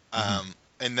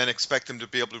 And then expect them to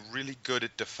be able to really good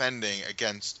at defending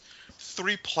against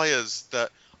three players that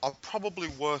are probably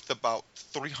worth about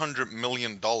 $300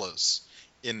 million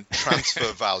in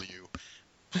transfer value,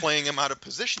 playing him out of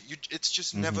position. It's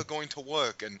just never going to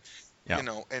work. And,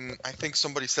 and I think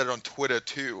somebody said it on Twitter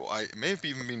too, it may have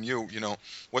even been you,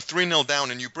 we're 3-0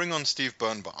 down and you bring on Steve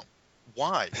Birnbaum.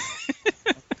 Why?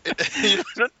 You're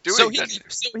not doing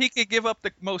so he could give up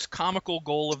the most comical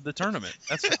goal of the tournament.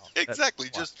 That's how. Exactly.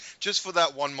 Just for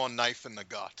that one more knife in the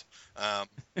gut.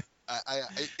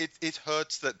 It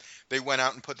hurts that they went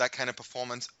out and put that kind of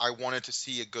performance. I wanted to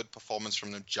see a good performance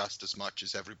from them just as much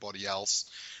as everybody else,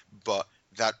 but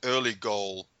that early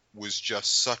goal was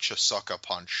just such a sucker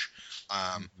punch,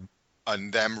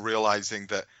 and them realizing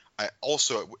that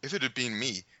if it had been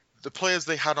me, the players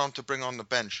they had on to bring on the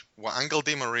bench were Angel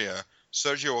Di Maria,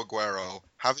 Sergio Aguero,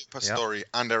 Javier Pastore,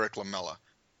 and Eric Lamela.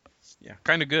 Yeah,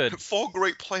 kind of good. 4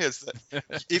 great players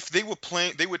that, if they were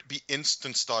playing, they would be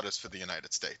instant starters for the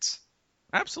United States.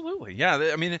 Absolutely, yeah.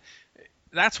 I mean,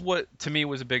 that's what to me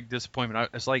was a big disappointment.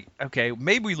 I was like, okay,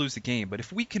 maybe we lose the game, but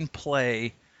if we can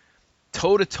play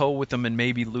toe-to-toe with them and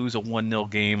maybe lose a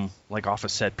 1-0 game, like off a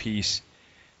set piece,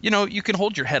 you can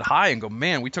hold your head high and go,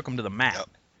 man, we took them to the mat.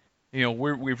 Yep.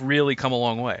 We've really come a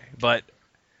long way. But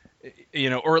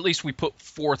or at least we put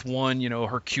forth one,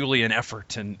 Herculean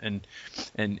effort, and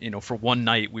for one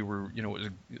night we were,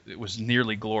 it was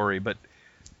nearly glory. But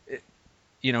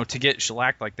to get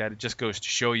shellacked like that, it just goes to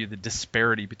show you the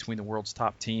disparity between the world's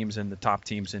top teams and the top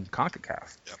teams in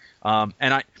CONCACAF. Yep.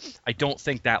 And I don't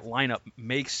think that lineup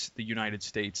makes the United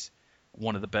States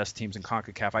one of the best teams in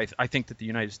CONCACAF. I think that the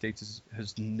United States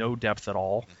has no depth at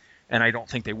all, and I don't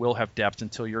think they will have depth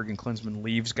until Jurgen Klinsmann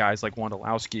leaves guys like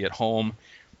Wondolowski at home.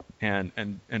 And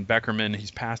Beckerman,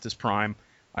 he's past his prime.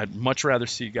 I'd much rather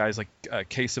see guys like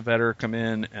Kaysevetter come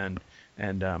in and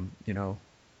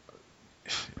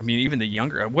even the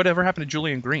younger. Whatever happened to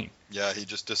Julian Green? Yeah, he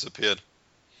just disappeared.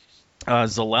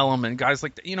 Zalelum and guys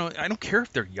like that. I don't care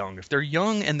if they're young. If they're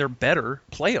young and they're better,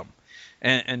 play them.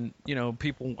 And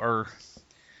people are.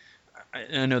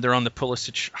 I know they're on the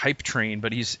Pulisic hype train,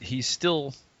 but he's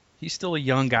still a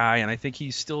young guy, and I think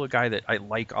he's still a guy that I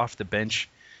like off the bench.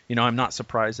 I'm not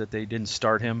surprised that they didn't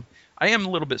start him. I am a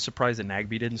little bit surprised that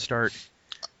Nagbe didn't start.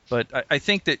 But I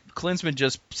think that Klinsmann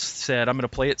just said, I'm going to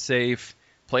play it safe,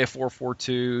 play a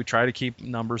 4-4-2, try to keep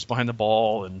numbers behind the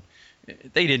ball, and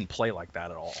they didn't play like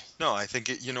that at all. No, I think,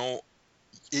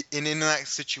 in that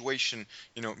situation,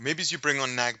 maybe as you bring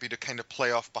on Nagbe to kind of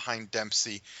play off behind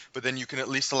Dempsey, but then you can at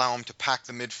least allow him to pack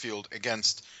the midfield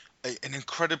against an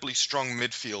incredibly strong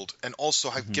midfield, and also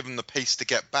have given the pace to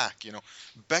get back.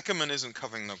 Beckerman isn't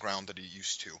covering the ground that he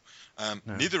used to.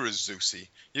 No. Neither is Zusi.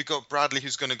 You got Bradley,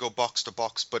 who's going to go box to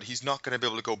box, but he's not going to be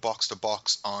able to go box to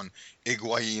box on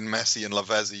Higuain, Messi, and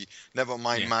Lavezzi. Never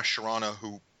mind Mascherano,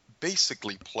 who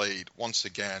basically played once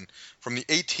again from the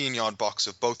 18-yard box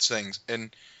of both things.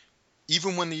 And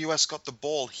even when the U.S. got the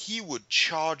ball, he would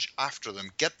charge after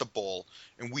them, get the ball,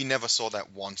 and we never saw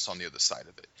that once on the other side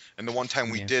of it. And the one time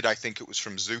we did, I think it was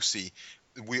from Zusi,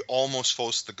 we almost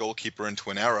forced the goalkeeper into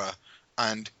an error,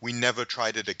 and we never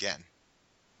tried it again.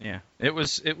 Yeah, it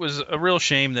was a real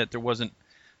shame that there wasn't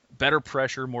better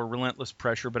pressure, more relentless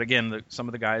pressure. But again, some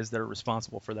of the guys that are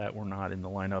responsible for that were not in the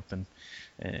lineup, and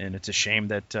it's a shame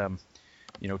that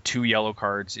 2 yellow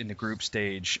cards in the group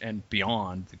stage and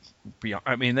beyond.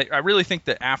 I mean, I really think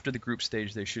that after the group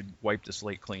stage they should wipe the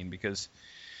slate clean, because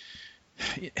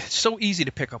it's so easy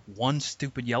to pick up one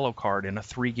stupid yellow card in a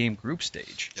 3-game group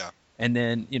stage. Yeah. And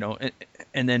then,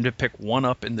 and then to pick one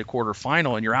up in the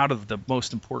quarterfinal, and you're out of the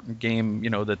most important game,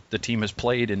 that the team has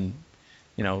played in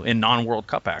non-World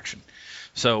Cup action.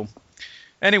 So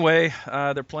anyway,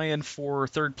 they're playing for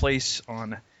 3rd place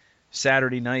on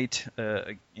Saturday night,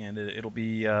 and it'll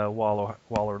be while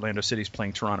Orlando City's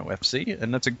playing Toronto FC.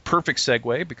 And that's a perfect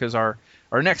segue, because our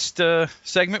next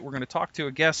segment, we're going to talk to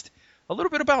a guest a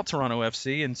little bit about Toronto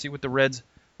FC and see what the Reds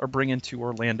are bringing to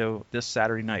Orlando this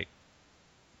Saturday night.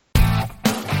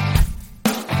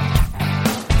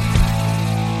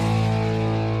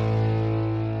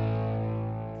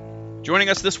 Joining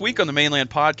us this week on the Mainland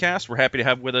Podcast, we're happy to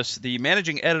have with us the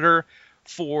managing editor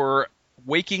for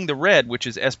Waking the Red, which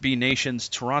is SB Nation's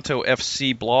Toronto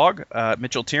FC blog,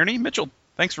 Mitchell Tierney. Mitchell,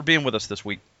 thanks for being with us this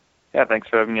week. Yeah, thanks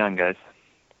for having me on, guys.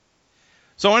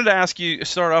 So I wanted to ask you,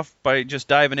 start off by just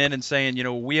diving in and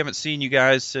saying, we haven't seen you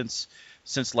guys since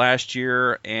last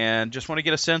year, and just want to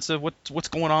get a sense of what's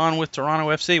going on with Toronto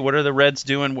FC. What are the Reds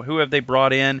doing? Who have they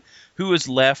brought in? Who has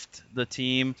left the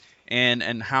team?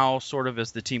 And how sort of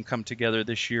has the team come together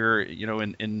this year,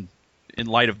 in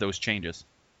light of those changes?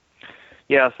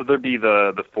 Yeah, so there'd be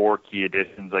the four key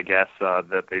additions, I guess,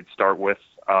 that they'd start with.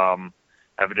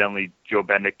 Evidently, Joe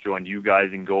Bendick joined you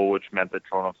guys in goal, which meant that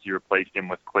Toronto FC replaced him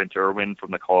with Clint Irwin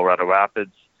from the Colorado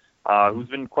Rapids, who's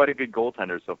been quite a good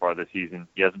goaltender so far this season.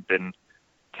 He hasn't been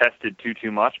tested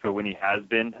too much, but when he has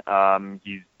been,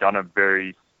 he's done a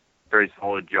very, very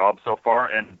solid job so far.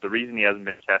 And the reason he hasn't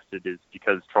been tested is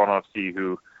because Toronto FC,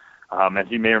 who, as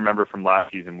you may remember from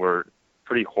last season, were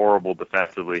pretty horrible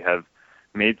defensively, have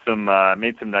made some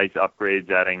nice upgrades,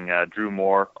 adding Drew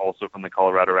Moore, also from the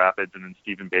Colorado Rapids, and then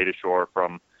Stephen Beitashour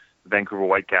from the Vancouver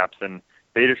Whitecaps. And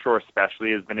Beitashour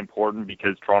especially has been important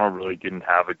because Toronto really didn't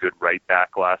have a good right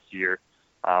back last year.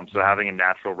 So having a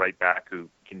natural right back who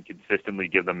can consistently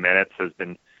give them minutes has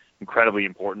been incredibly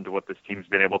important to what this team's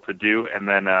been able to do. And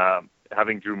then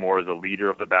having Drew Moore as a leader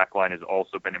of the back line has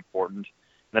also been important.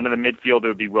 And then in the midfield, it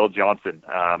would be Will Johnson,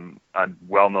 a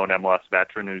well-known MLS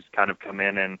veteran who's kind of come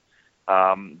in and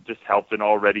just helped an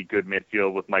already good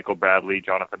midfield with Michael Bradley,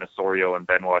 Jonathan Osorio, and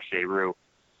Benoit Cheroux.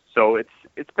 So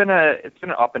it's been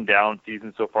an up and down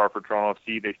season so far for Toronto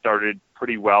FC. They started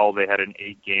pretty well. They had an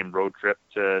 8-game road trip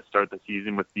to start the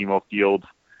season with BMO Field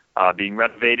being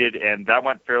renovated, and that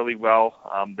went fairly well.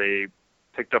 They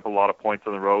picked up a lot of points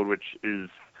on the road, which is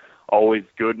always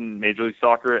good in Major League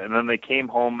Soccer. And then they came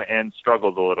home and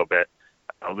struggled a little bit,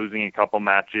 losing a couple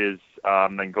matches,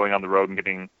 then going on the road and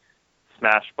getting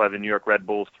smashed by the New York Red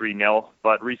Bulls 3-0.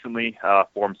 But recently,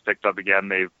 form's picked up again.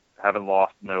 They haven't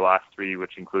lost in their last three, in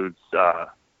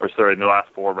their last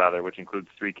four rather, which includes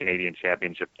 3 Canadian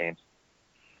Championship games.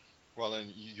 Well,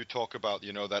 and you talk about,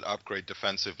 that upgrade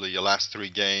defensively. Your last 3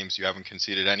 games, you haven't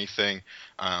conceded anything.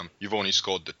 You've only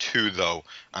scored the 2, though.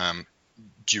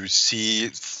 Do you see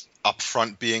up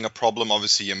front being a problem?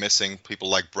 Obviously, you're missing people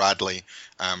like Bradley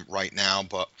right now,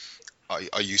 but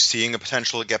are you seeing a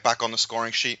potential to get back on the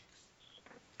scoring sheet?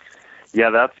 Yeah,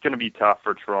 that's going to be tough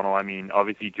for Toronto. I mean,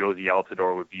 obviously, Josie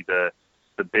Altidore would be the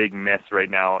big miss right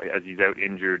now as he's out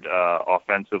injured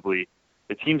offensively.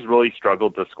 The team's really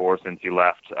struggled to score since he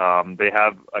left. They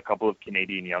have a couple of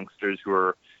Canadian youngsters who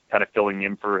are kind of filling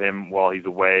in for him while he's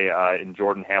away in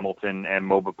Jordan Hamilton and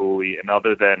Mo Babuli. And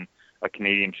other than a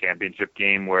Canadian Championship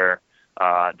game where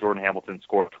Jordan Hamilton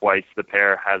scored twice, the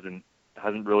pair hasn't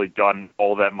really done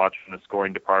all that much in the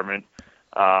scoring department.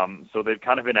 So they've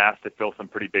kind of been asked to fill some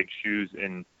pretty big shoes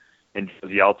in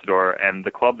Josie Altidore. And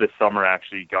the club this summer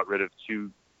actually got rid of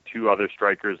two other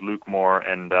strikers, Luke Moore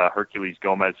and Hercules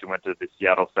Gomez, who went to the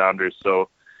Seattle Sounders. So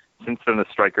since then, the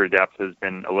striker depth has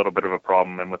been a little bit of a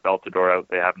problem, and with Altidore out,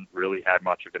 they haven't really had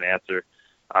much of an answer.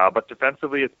 But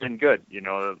defensively, it's been good.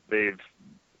 They've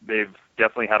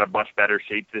definitely had a much better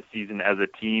shape this season as a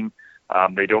team.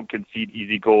 They don't concede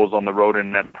easy goals on the road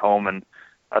and at home, and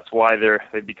that's why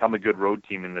they've become a good road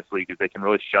team in this league, is they can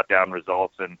really shut down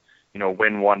results and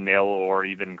win 1-0 or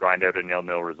even grind out a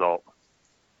 0-0 result.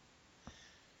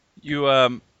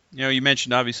 You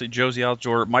mentioned obviously Josie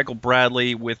Altidore, Michael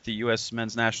Bradley with the U.S.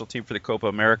 men's national team for the Copa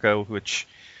America, which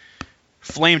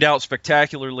flamed out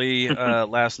spectacularly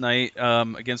last night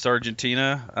against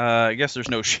Argentina. I guess there's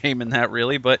no shame in that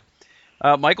really, but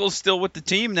Michael's still with the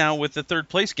team now with the third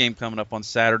place game coming up on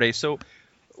Saturday. So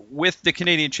with the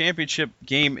Canadian Championship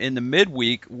game in the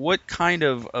midweek, what kind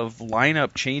of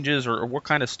lineup changes or what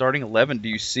kind of starting 11 do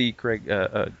you see, Craig?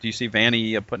 Do you see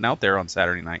Vanny putting out there on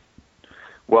Saturday night?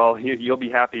 Well, you'll be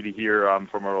happy to hear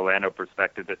from an Orlando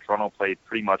perspective that Toronto played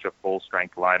pretty much a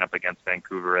full-strength lineup against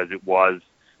Vancouver as it was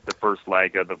the first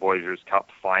leg of the Voyageurs Cup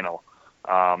final.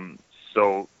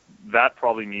 So that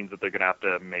probably means that they're going to have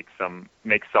to make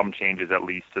some changes at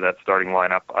least to that starting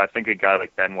lineup. I think a guy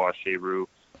like Benoit Cheroux,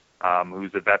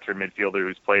 who's a veteran midfielder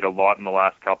who's played a lot in the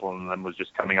last couple and then was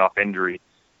just coming off injury,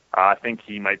 I think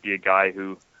he might be a guy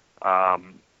who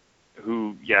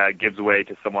gives way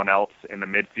to someone else in the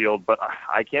midfield. But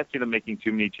I can't see them making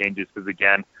too many changes because,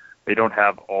 again, they don't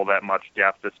have all that much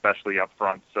depth, especially up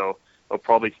front. So they'll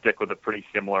probably stick with a pretty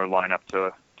similar lineup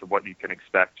to what you can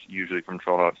expect usually from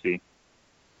Toronto FC.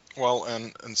 Well,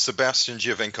 and Sebastian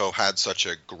Giovinco had such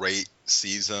a great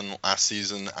season last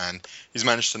season, and he's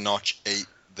managed to notch 8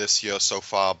 this year so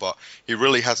far, but he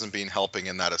really hasn't been helping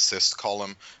in that assist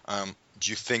column. Do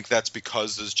you think that's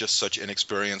because there's just such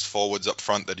inexperienced forwards up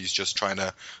front that he's just trying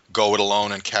to go it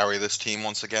alone and carry this team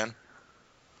once again?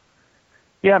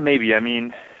 Yeah, maybe. I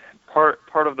mean, part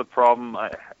of the problem,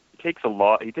 he takes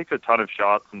a ton of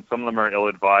shots, and some of them are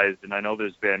ill-advised, and I know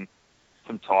there's been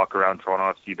some talk around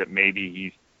Toronto FC that maybe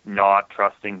he's not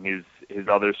trusting his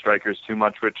other strikers too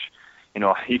much, which,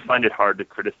 he find it hard to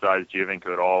criticize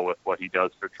Giovinco at all with what he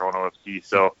does for Toronto FC.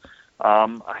 So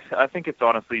I think it's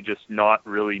honestly just not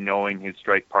really knowing his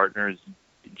strike partners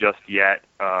just yet,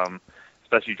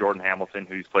 especially Jordan Hamilton,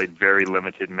 who's played very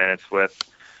limited minutes with.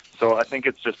 So I think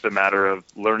it's just a matter of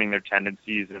learning their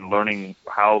tendencies and learning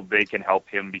how they can help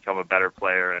him become a better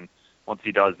player. And once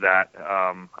he does that,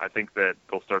 I think that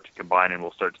they'll start to combine and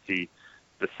we'll start to see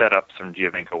the setups from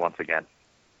Giovinco once again.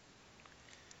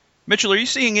 Mitchell, are you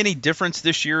seeing any difference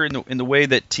this year in the way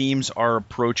that teams are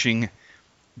approaching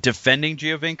defending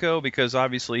Giovinco? Because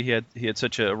obviously he had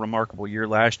such a remarkable year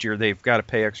last year. They've got to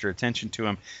pay extra attention to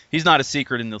him. He's not a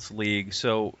secret in this league.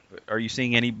 So are you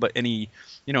seeing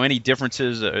any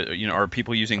differences? Are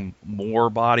people using more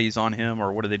bodies on him,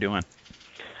 or what are they doing?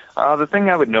 The thing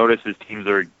I would notice is teams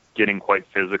are getting quite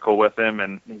physical with him,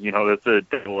 and that's a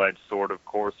double-edged sword, of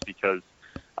course, because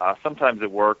sometimes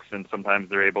it works and sometimes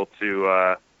they're able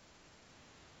to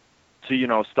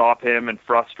stop him and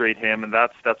frustrate him, and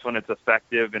that's when it's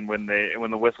effective, and when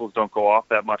the whistles don't go off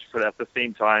that much. But at the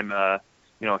same time,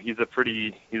 he's a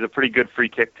pretty good free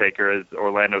kick taker, as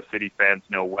Orlando City fans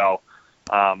know well.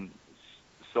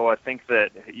 So I think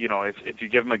that if you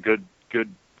give him a good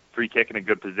free kick in a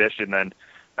good position, then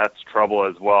that's trouble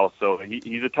as well. So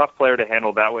he's a tough player to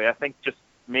handle that way. I think just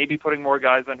maybe putting more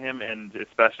guys on him, and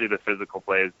especially the physical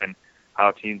play, has been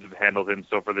how teams have handled him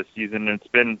so far this season. And it's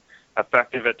been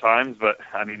effective at times, but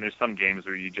I mean, there's some games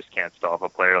where you just can't stop a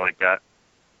player like that.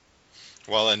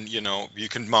 Well, and you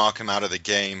can mark him out of the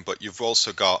game, but you've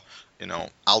also got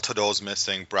Altidor's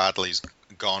missing, Bradley's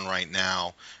gone right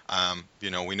now.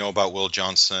 We know about Will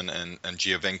Johnson and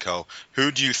Giovinco.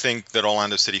 Who do you think that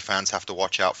Orlando City fans have to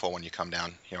watch out for when you come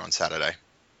down here on Saturday?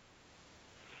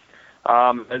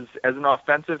 As an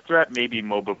offensive threat, maybe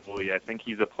Mo Babuli. I think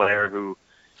he's a player who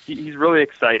he's really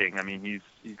exciting. I mean,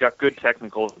 he's got good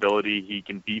technical ability. He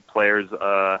can beat players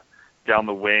down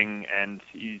the wing, and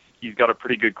he's got a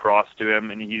pretty good cross to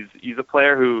him. And he's a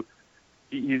player who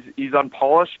he's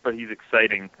unpolished, but he's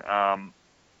exciting.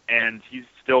 And he's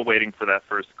still waiting for that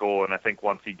first goal. And I think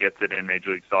once he gets it in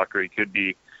Major League Soccer, he could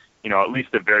be, at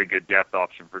least a very good depth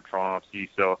option for Toronto FC.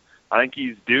 So I think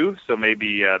he's due. So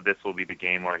maybe this will be the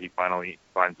game where he finally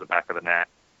finds the back of the net.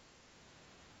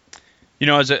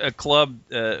 As a club,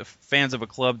 fans of a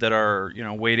club that are,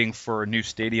 waiting for a new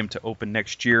stadium to open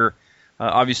next year,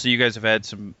 obviously you guys have had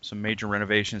some major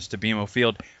renovations to BMO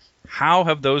Field. How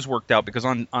have those worked out? Because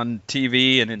on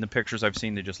TV and in the pictures I've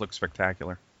seen, they just look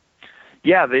spectacular.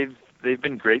 Yeah, they've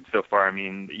been great so far. I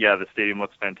mean, yeah, the stadium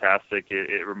looks fantastic.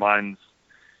 It reminds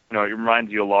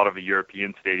you a lot of a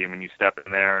European stadium when you step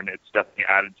in there, and it's definitely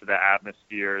added to the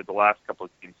atmosphere. The last couple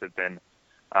of games have been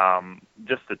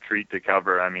just a treat to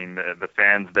cover. I mean, the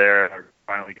fans there are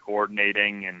finally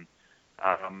coordinating, and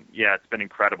it's been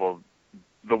incredible.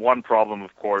 The one problem,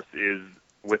 of course, is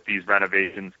with these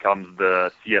renovations comes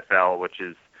the CFL, which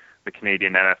is the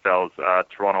Canadian NFL's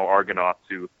Toronto Argonauts,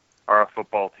 who are a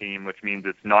football team, which means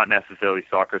it's not necessarily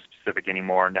soccer specific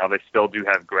anymore. Now they still do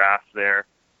have grass there.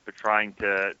 They're trying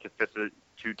to fit the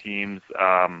two teams,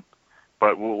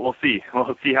 but we'll see.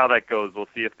 We'll see how that goes. We'll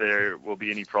see if there will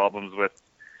be any problems with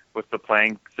the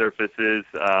playing surfaces.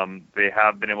 They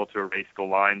have been able to erase the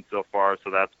line so far, so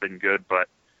that's been good, but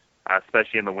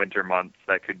especially in the winter months,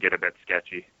 that could get a bit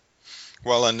sketchy.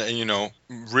 Well, and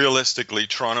realistically,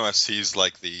 Toronto FC is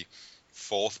like the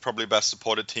fourth probably best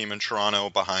supported team in Toronto,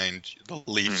 behind the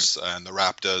Leafs and the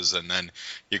Raptors, and then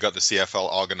you got the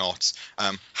CFL Argonauts.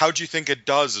 How do you think it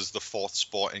does as the fourth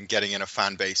sport in getting in a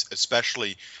fan base,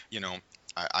 especially,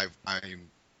 I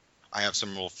have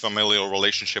some real familial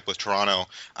relationship with Toronto.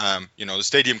 The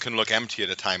stadium can look empty at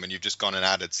a time, and you've just gone and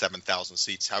added 7,000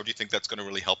 seats. How do you think that's going to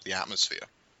really help the atmosphere?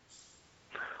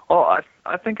 Well,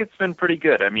 I think it's been pretty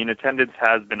good. I mean, attendance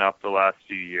has been up the last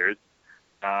few years,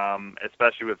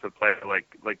 especially with a player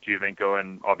like Giovinco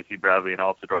and obviously Bradley and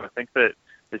Altidore. I think that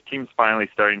this team's finally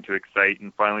starting to excite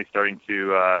and finally starting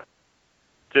to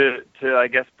I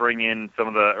guess bring in some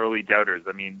of the early doubters.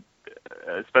 I mean,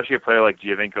 especially a player like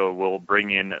Giovinco will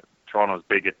bring in Toronto's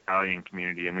big Italian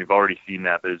community, and we've already seen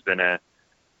that. There's been a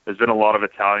lot of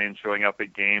Italians showing up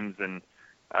at games, and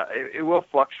it will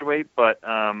fluctuate, but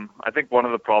I think one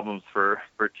of the problems for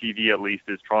TV at least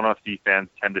is Toronto FC fans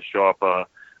tend to show up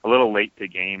a little late to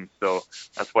games, so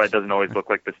that's why it doesn't always look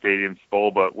like the stadium's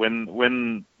full. But when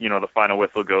the final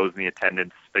whistle goes and the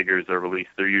attendance figures are released,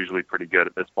 they're usually pretty good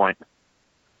at this point.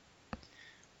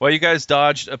 Well, you guys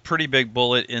dodged a pretty big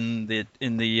bullet in the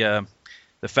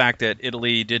fact that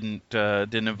Italy didn't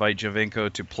invite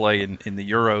Giovinco to play in the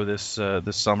Euro this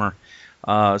summer.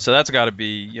 So that's got to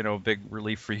be a big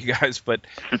relief for you guys. But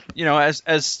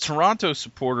as Toronto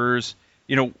supporters,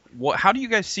 how do you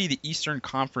guys see the Eastern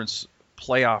Conference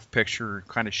playoff picture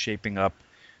kind of shaping up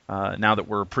now that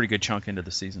we're a pretty good chunk into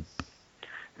the season?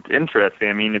 It's interesting.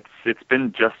 I mean, it's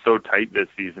been just so tight this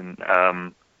season.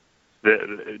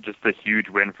 Just a huge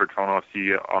win for Toronto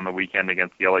FC on the weekend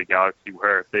against the LA Galaxy,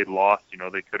 where if they'd lost,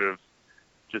 they could have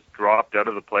just dropped out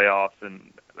of the playoffs,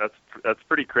 and that's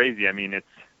pretty crazy. I mean,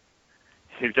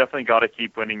 you've definitely got to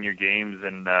keep winning your games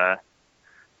and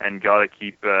got to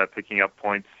keep picking up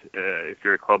points if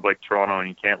you're a club like Toronto, and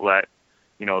you can't let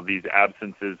these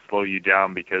absences slow you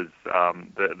down, because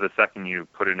the second you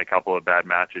put in a couple of bad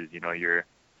matches,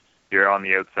 you're on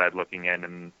the outside looking in,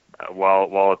 and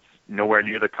while it's nowhere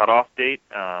near the cutoff date,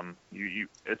 you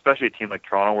especially a team like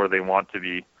Toronto, where they want to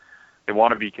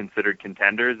be considered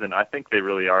contenders, and I think they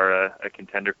really are a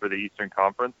contender for the Eastern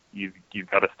Conference. You've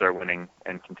got to start winning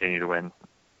and continue to win.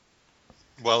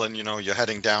 Well, and you're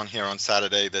heading down here on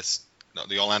Saturday.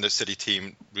 The Orlando City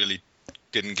team really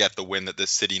didn't get the win that this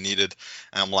city needed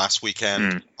last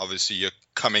weekend. Obviously, you're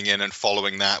coming in and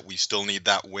following that. We still need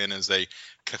that win as a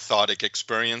cathartic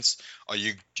experience. Do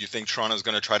you think Toronto's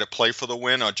going to try to play for the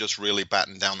win, or just really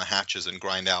batten down the hatches and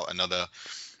grind out another,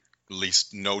 at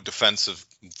least no defensive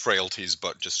frailties,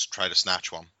 but just try to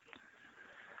snatch one?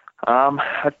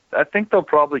 I think they'll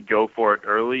probably go for it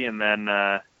early, and then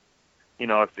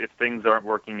if things aren't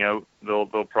working out, they'll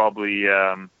probably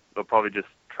just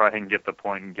try and get the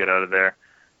point and get out of there.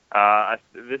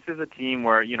 This is a team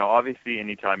where obviously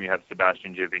anytime you have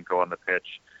Sebastian Giovinco on the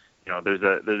pitch, there's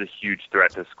a huge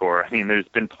threat to score. I mean, there's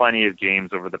been plenty of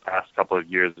games over the past couple of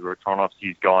years where Toronto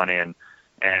FC's gone in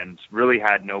and really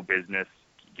had no business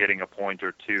getting a point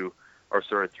or two,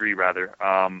 or three rather.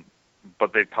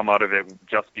 But they've come out of it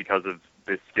just because of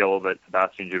the skill that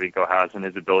Sebastian Giovinco has and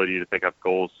his ability to pick up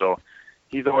goals. So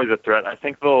he's always a threat. I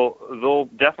think they'll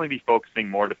definitely be focusing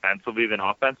more defensively than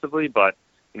offensively, but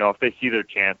if they see their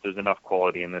chance, there's enough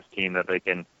quality in this team that they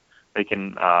can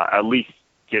at least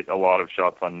get a lot of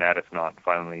shots on net, if not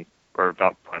finally, or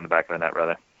not in the back of the net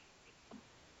rather.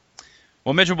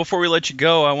 Well, Mitchell, before we let you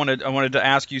go, I wanted to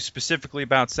ask you specifically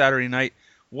about Saturday night.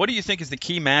 What do you think is the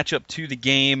key matchup to the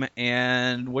game,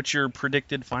 and what's your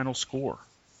predicted final score?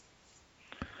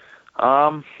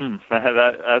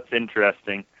 That's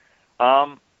interesting.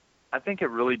 I think it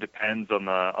really depends on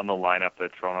the lineup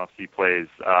that Toronto FC plays.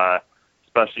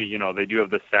 Especially, they do have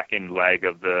the second leg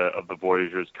of the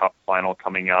Voyageurs Cup final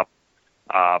coming up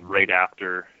right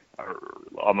after, or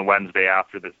on the Wednesday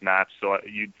after this match. So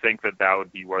you'd think that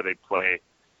would be where they play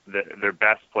their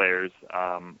best players.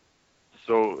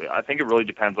 So I think it really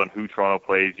depends on who Toronto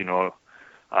plays,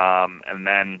 and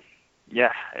then,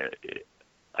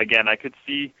 again, I could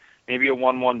see maybe a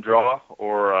 1-1 draw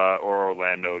or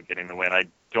Orlando getting the win. I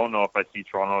don't know if I see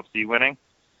Toronto FC winning,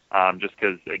 just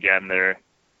because, again, they're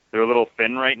a little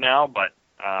thin right now, but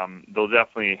they'll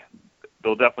definitely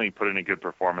put in a good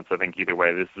performance. I think either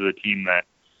way, this is a team that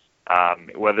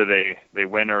whether they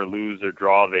win or lose or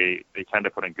draw, they tend to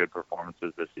put in good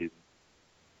performances this season.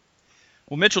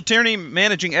 Well, Mitchell Tierney,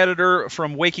 managing editor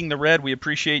from Waking the Red, we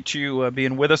appreciate you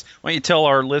being with us. Why don't you tell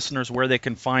our listeners where they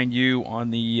can find you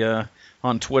on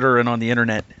Twitter and on the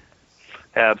internet?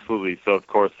 Absolutely. So, of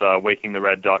course,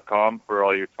 wakingthered.com for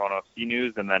all your Toronto FC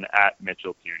news, and then at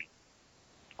Mitchell Tierney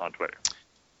on Twitter.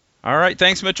 All right.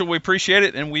 Thanks, Mitchell. We appreciate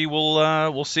it, and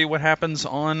we'll see what happens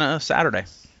on Saturday.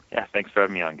 Yeah, thanks for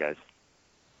having me on, guys.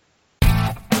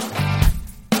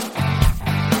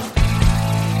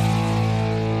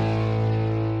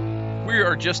 We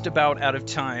are just about out of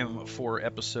time for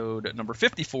episode number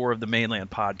 54 of the Mainland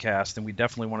Podcast, and we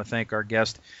definitely want to thank our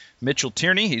guest, Mitchell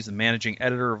Tierney. He's the managing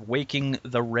editor of Waking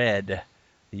the Red,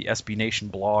 the SB Nation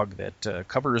blog that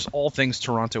covers all things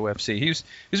Toronto FC. He's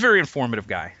a very informative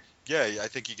guy. Yeah, I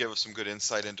think he gave us some good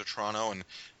insight into Toronto, and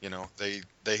they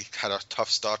had a tough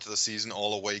start to the season,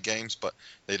 all away games, but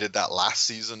they did that last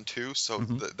season too, so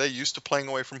they're used to playing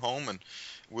away from home, and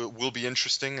will be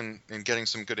interesting in getting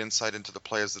some good insight into the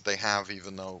players that they have,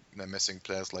 even though they're missing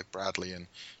players like Bradley and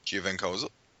Giovinco is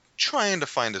trying to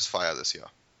find his fire this year.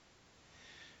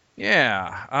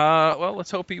 Yeah, well,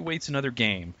 let's hope he waits another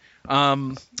game.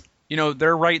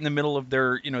 They're right in the middle of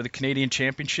their, the Canadian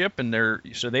Championship, and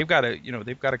they've got a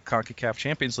CONCACAF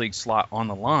Champions League slot on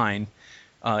the line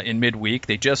in midweek.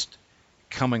 They just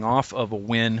coming off of a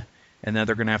win, and then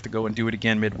they're going to have to go and do it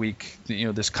again midweek,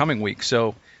 this coming week.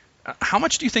 So how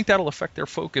much do you think that'll affect their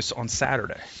focus on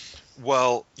Saturday?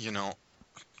 Well,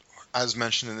 as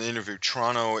mentioned in the interview,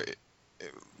 Toronto,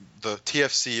 the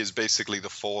TFC is basically the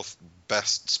fourth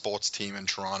best sports team in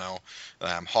Toronto.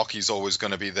 Hockey's always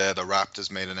going to be there. The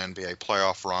Raptors made an NBA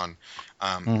playoff run.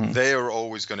 They are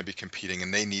always going to be competing,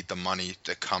 and they need the money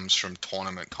that comes from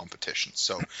tournament competition.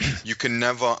 So you can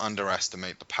never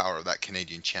underestimate the power of that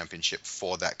Canadian Championship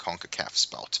for that CONCACAF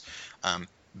spot.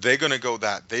 They're going to go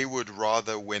that. They would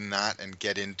rather win that and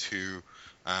get into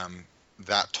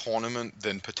that tournament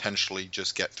than potentially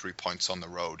just get 3 points on the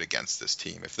road against this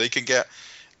team.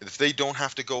 If they don't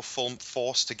have to go full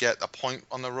force to get a point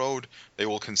on the road, they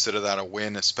will consider that a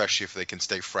win, especially if they can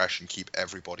stay fresh and keep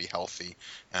everybody healthy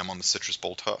on the Citrus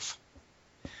Bowl turf.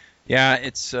 Yeah,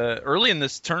 it's early in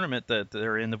this tournament that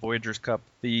they're in the Voyageurs Cup.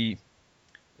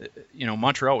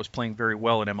 Montreal was playing very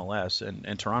well in MLS,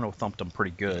 and Toronto thumped them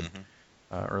pretty good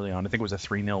early on. I think it was a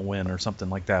 3-0 win or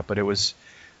something like that, but it was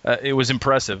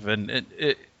impressive, and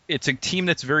it's a team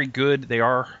that's very good. They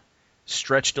are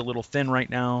stretched a little thin right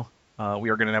now.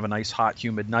 We are going to have a nice, hot,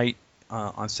 humid night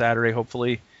on Saturday,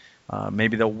 hopefully.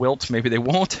 Maybe they'll wilt, maybe they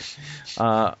won't.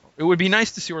 It would be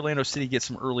nice to see Orlando City get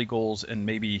some early goals and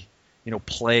maybe,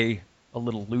 play a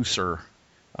little looser,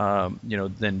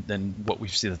 than what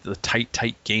we've seen, the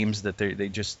tight games that they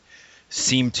just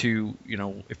seem to,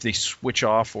 if they switch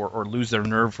off or lose their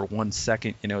nerve for 1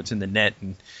 second, it's in the net,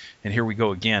 and here we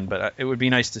go again. But it would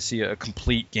be nice to see a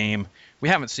complete game. We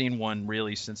haven't seen one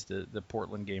really since the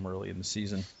Portland game early in the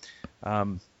season.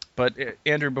 But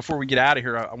Andrew, before we get out of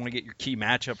here, I want to get your key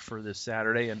matchup for this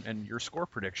Saturday and your score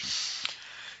prediction.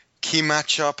 Key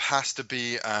matchup has to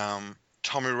be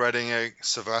Tommy Redding,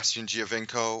 Sebastian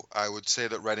Giovinco. I would say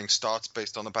that Redding starts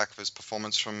based on the back of his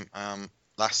performance from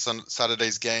last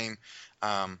Saturday's game.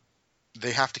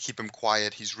 They have to keep him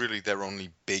quiet. He's really their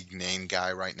only big name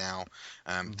guy right now.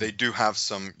 They do have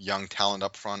some young talent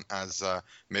up front, as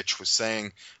Mitch was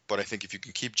saying, but I think if you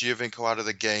can keep Giovinco out of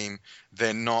the game,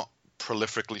 they're not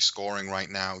prolifically scoring right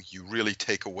now. You really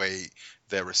take away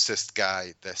their assist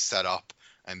guy, their setup,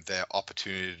 and their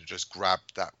opportunity to just grab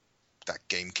that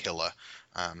game killer.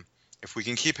 If we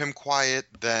can keep him quiet,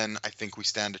 then I think we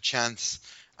stand a chance.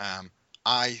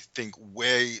 I think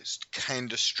we're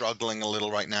kind of struggling a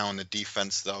little right now on the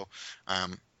defense, though.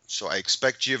 So I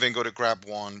expect Giovinco to grab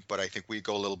one, but I think we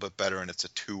go a little bit better, and it's a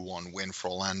 2-1 win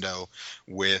for Orlando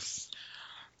with...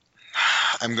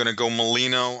 I'm going to go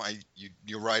Molino.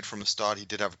 You're right from the start. He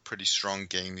did have a pretty strong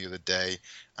game the other day.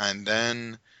 And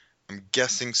then I'm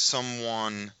guessing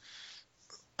someone...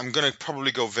 I'm going to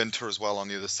probably go Vinter as well on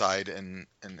the other side and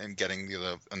getting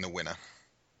the winner.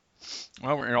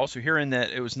 Well, we're also hearing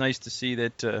that it was nice to see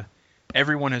that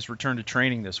everyone has returned to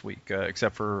training this week,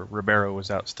 except for Ribeiro was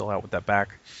still out with that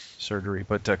back surgery.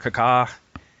 But Kaká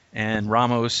and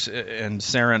Ramos and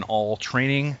Sarin all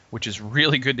training, which is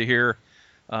really good to hear.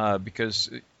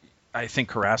 Because I think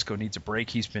Carrasco needs a break.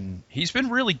 He's been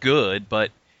really good,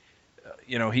 but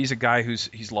he's a guy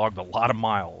he's logged a lot of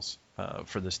miles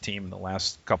for this team in the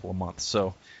last couple of months.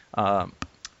 So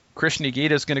Christian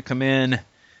Higuita is going to come in,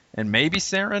 and maybe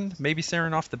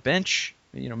Sarin off the bench.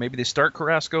 Maybe they start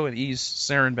Carrasco and ease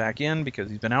Sarin back in because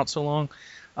he's been out so long.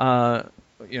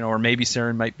 Or maybe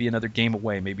Sarin might be another game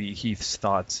away. Maybe Heath's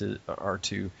thoughts are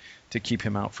to keep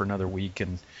him out for another week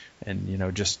and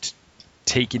just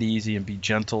take it easy and be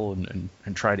gentle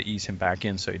and try to ease him back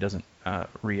in so he doesn't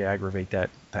re-aggravate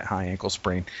that high ankle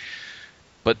sprain.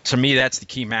 But to me, that's the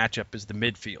key matchup is the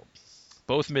midfield.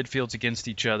 Both midfields against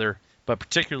each other, but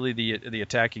particularly the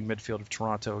attacking midfield of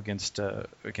Toronto against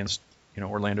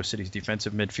Orlando City's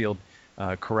defensive midfield.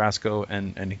 Carrasco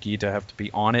and Higuita have to be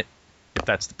on it if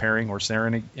that's the pairing, or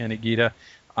Sarin and Higuita.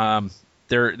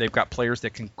 They've got players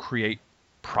that can create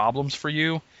problems for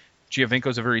you.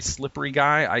 Giovinco's a very slippery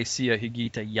guy. I see a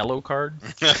Higuita yellow card,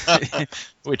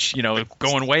 which,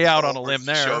 going way out on a limb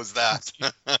there. Shows that.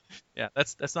 Yeah,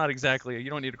 that's not exactly – you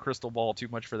don't need a crystal ball too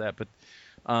much for that. But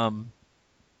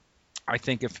I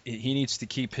think if he needs to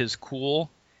keep his cool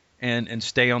and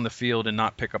stay on the field and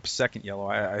not pick up a second yellow,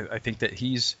 I think that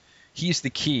he's the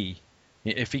key.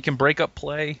 If he can break up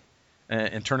play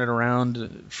and turn it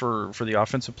around for the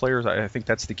offensive players, I think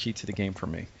that's the key to the game for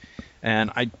me.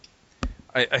 And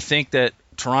I think that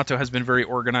Toronto has been very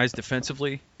organized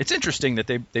defensively. It's interesting that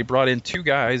they brought in two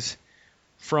guys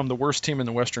from the worst team in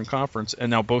the Western Conference,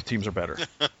 and now both teams are better.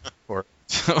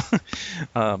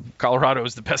 Colorado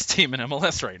is the best team in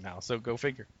MLS right now, so go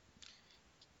figure.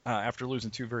 After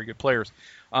losing two very good players.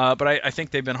 But I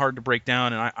think they've been hard to break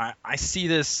down, and I see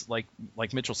this, like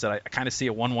Mitchell said, I kind of see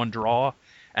a 1-1 draw,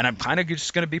 And I'm kind of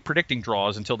just going to be predicting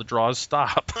draws until the draws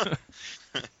stop.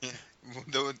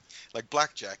 Like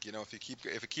blackjack,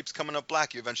 if it keeps coming up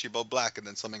black, you eventually bowl black, and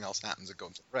then something else happens, it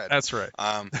goes red. That's right.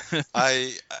 I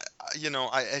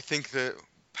think that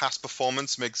past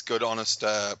performance makes good, honest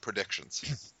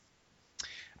predictions.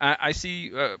 I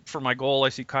see for my goal, I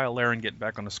see Kyle Laren getting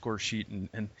back on the score sheet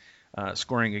and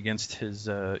scoring against his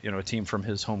a team from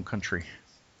his home country.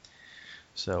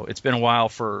 So it's been a while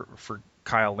for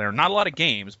Kyle Laren. Not a lot of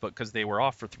games, but because they were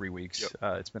off for 3 weeks,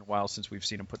 it's been a while since we've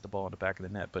seen him put the ball in the back of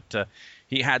the net. But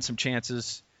he had some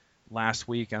chances last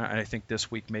week, and I think this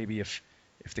week maybe if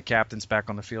the captain's back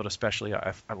on the field, especially,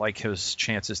 I like his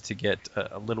chances to get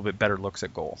a little bit better looks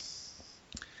at goal.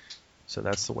 So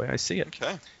that's the way I see it.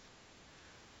 Okay.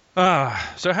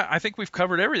 So I think we've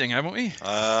covered everything, haven't we?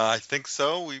 I think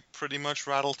so. We pretty much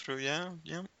rattled through. Yeah.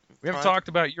 We haven't talked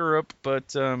about Europe,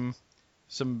 but I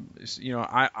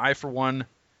for one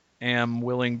am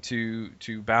willing to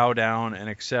bow down and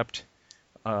accept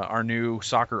our new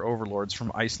soccer overlords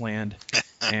from Iceland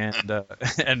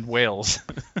and Wales.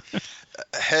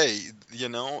 Hey,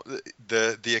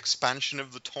 the expansion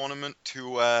of the tournament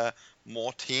to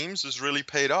more teams has really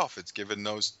paid off. It's given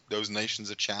those nations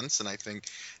a chance, and I think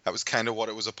that was kind of what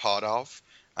it was a part of.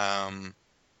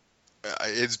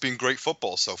 It's been great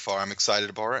football so far. I'm excited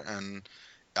about it, and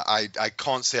I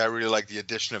can't say I really like the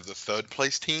addition of the third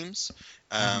place teams,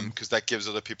 because that gives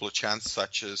other people a chance,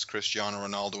 such as Cristiano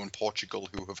Ronaldo in Portugal,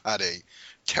 who have had a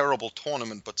terrible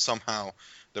tournament, but somehow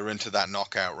they're into that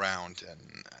knockout round, and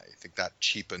I think that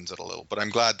cheapens it a little. But I'm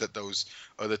glad that those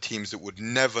other teams that would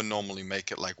never normally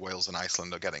make it, like Wales and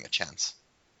Iceland, are getting a chance.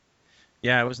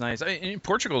 Yeah, it was nice.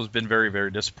 Portugal has been very,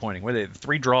 very disappointing. They had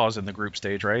 3 draws in the group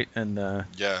stage, right? And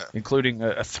including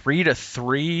a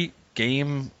 3-3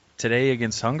 game today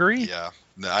against Hungary. Yeah,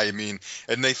 I mean,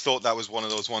 and they thought that was one of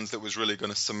those ones that was really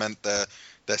going to cement their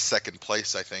second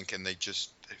place, I think, and they've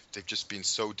just been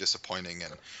so disappointing.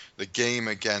 And the game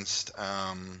against it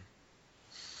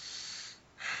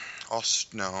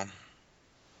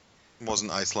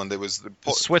wasn't Iceland. It was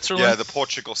Switzerland. Yeah, the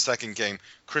Portugal second game.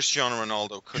 Cristiano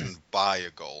Ronaldo couldn't buy a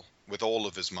goal. With all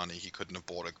of his money, he couldn't have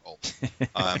bought a goal.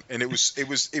 And it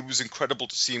was incredible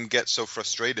to see him get so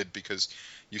frustrated, because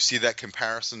you see that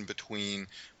comparison between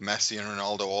Messi and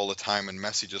Ronaldo all the time, and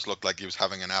Messi just looked like he was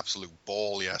having an absolute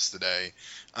ball yesterday,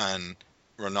 and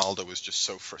Ronaldo was just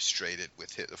so frustrated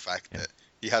with the fact that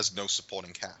he has no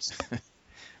supporting cast.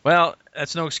 Well,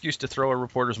 that's no excuse to throw a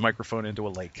reporter's microphone into a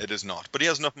lake. It is not, but he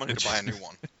has enough money to buy a new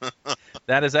one.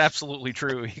 That is absolutely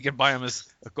true. He can buy him a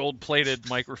gold-plated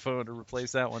microphone to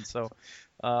replace that one. So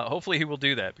hopefully he will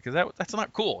do that, because that's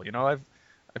not cool. I've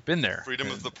been there.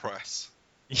 Freedom of the press.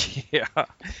 Yeah. All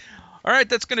right,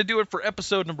 that's going to do it for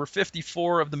episode number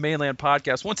 54 of the Mainland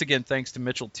Podcast. Once again, thanks to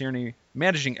Mitchell Tierney,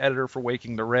 managing editor for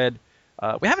Waking the Red.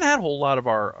 We haven't had a whole lot of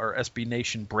our SB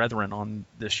Nation brethren on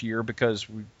this year, because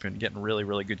we've been getting really,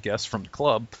 really good guests from the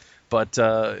club. But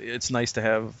it's nice to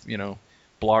have,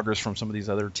 bloggers from some of these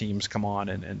other teams come on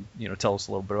and tell us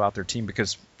a little bit about their team,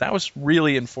 because that was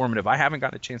really informative. I haven't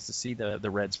gotten a chance to see the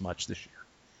Reds much this year.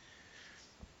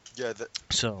 Yeah.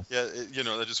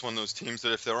 They're just one of those teams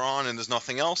that if they're on and there's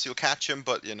nothing else, you'll catch them.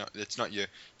 But it's not your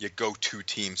go-to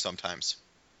team sometimes.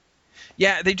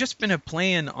 Yeah, they've just been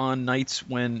playing on nights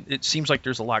when it seems like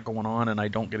there's a lot going on, and I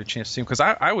don't get a chance to see them, because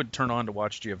I would turn on to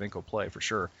watch Giovinco play for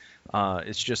sure.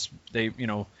 It's just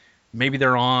maybe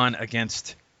they're on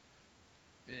against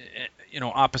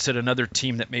opposite another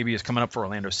team that maybe is coming up for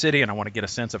Orlando City, and I want to get a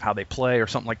sense of how they play or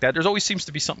something like that. There's always seems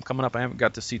to be something coming up. I haven't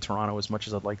got to see Toronto as much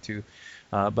as I'd like to,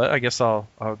 but I guess I'll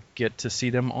get to see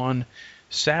them on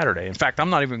Saturday. In fact, I'm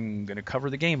not even going to cover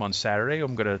the game on Saturday.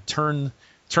 I'm going to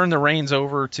turn the reins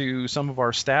over to some of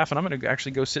our staff, and I'm going to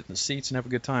actually go sit in the seats and have a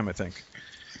good time, I think.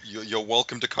 You're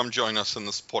welcome to come join us in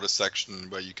the supporter section,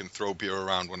 where you can throw beer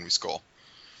around when we score.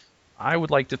 I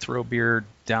would like to throw beer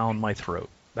down my throat.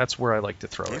 That's where I like to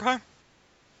throw it. Okay.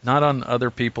 Not on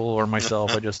other people or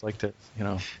myself. I just like to,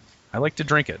 I like to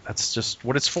drink it. That's just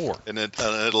what it's for. And at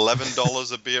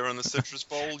 $11 a beer in the Citrus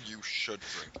Bowl, you should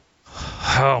drink.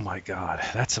 Oh my God,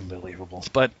 that's unbelievable.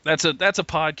 But that's a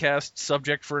podcast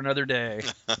subject for another day.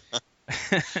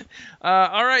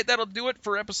 All right, that'll do it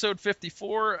for episode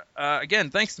 54. Again,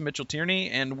 thanks to Mitchell Tierney,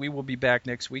 and we will be back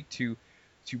next week to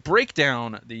break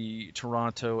down the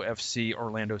Toronto FC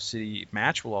Orlando City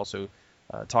match. We'll also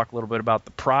talk a little bit about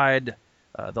the Pride.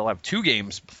 They'll have 2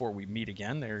 games before we meet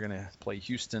again. They're going to play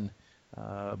Houston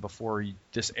before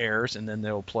this airs, and then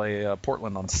they'll play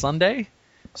Portland on Sunday.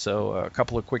 So a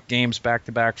couple of quick games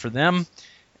back-to-back for them,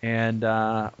 and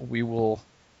we will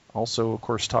also, of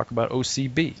course, talk about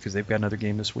OCB because they've got another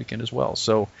game this weekend as well.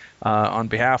 So on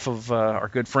behalf of our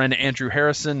good friend Andrew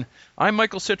Harrison, I'm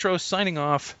Michael Citro signing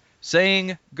off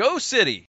saying, Go City!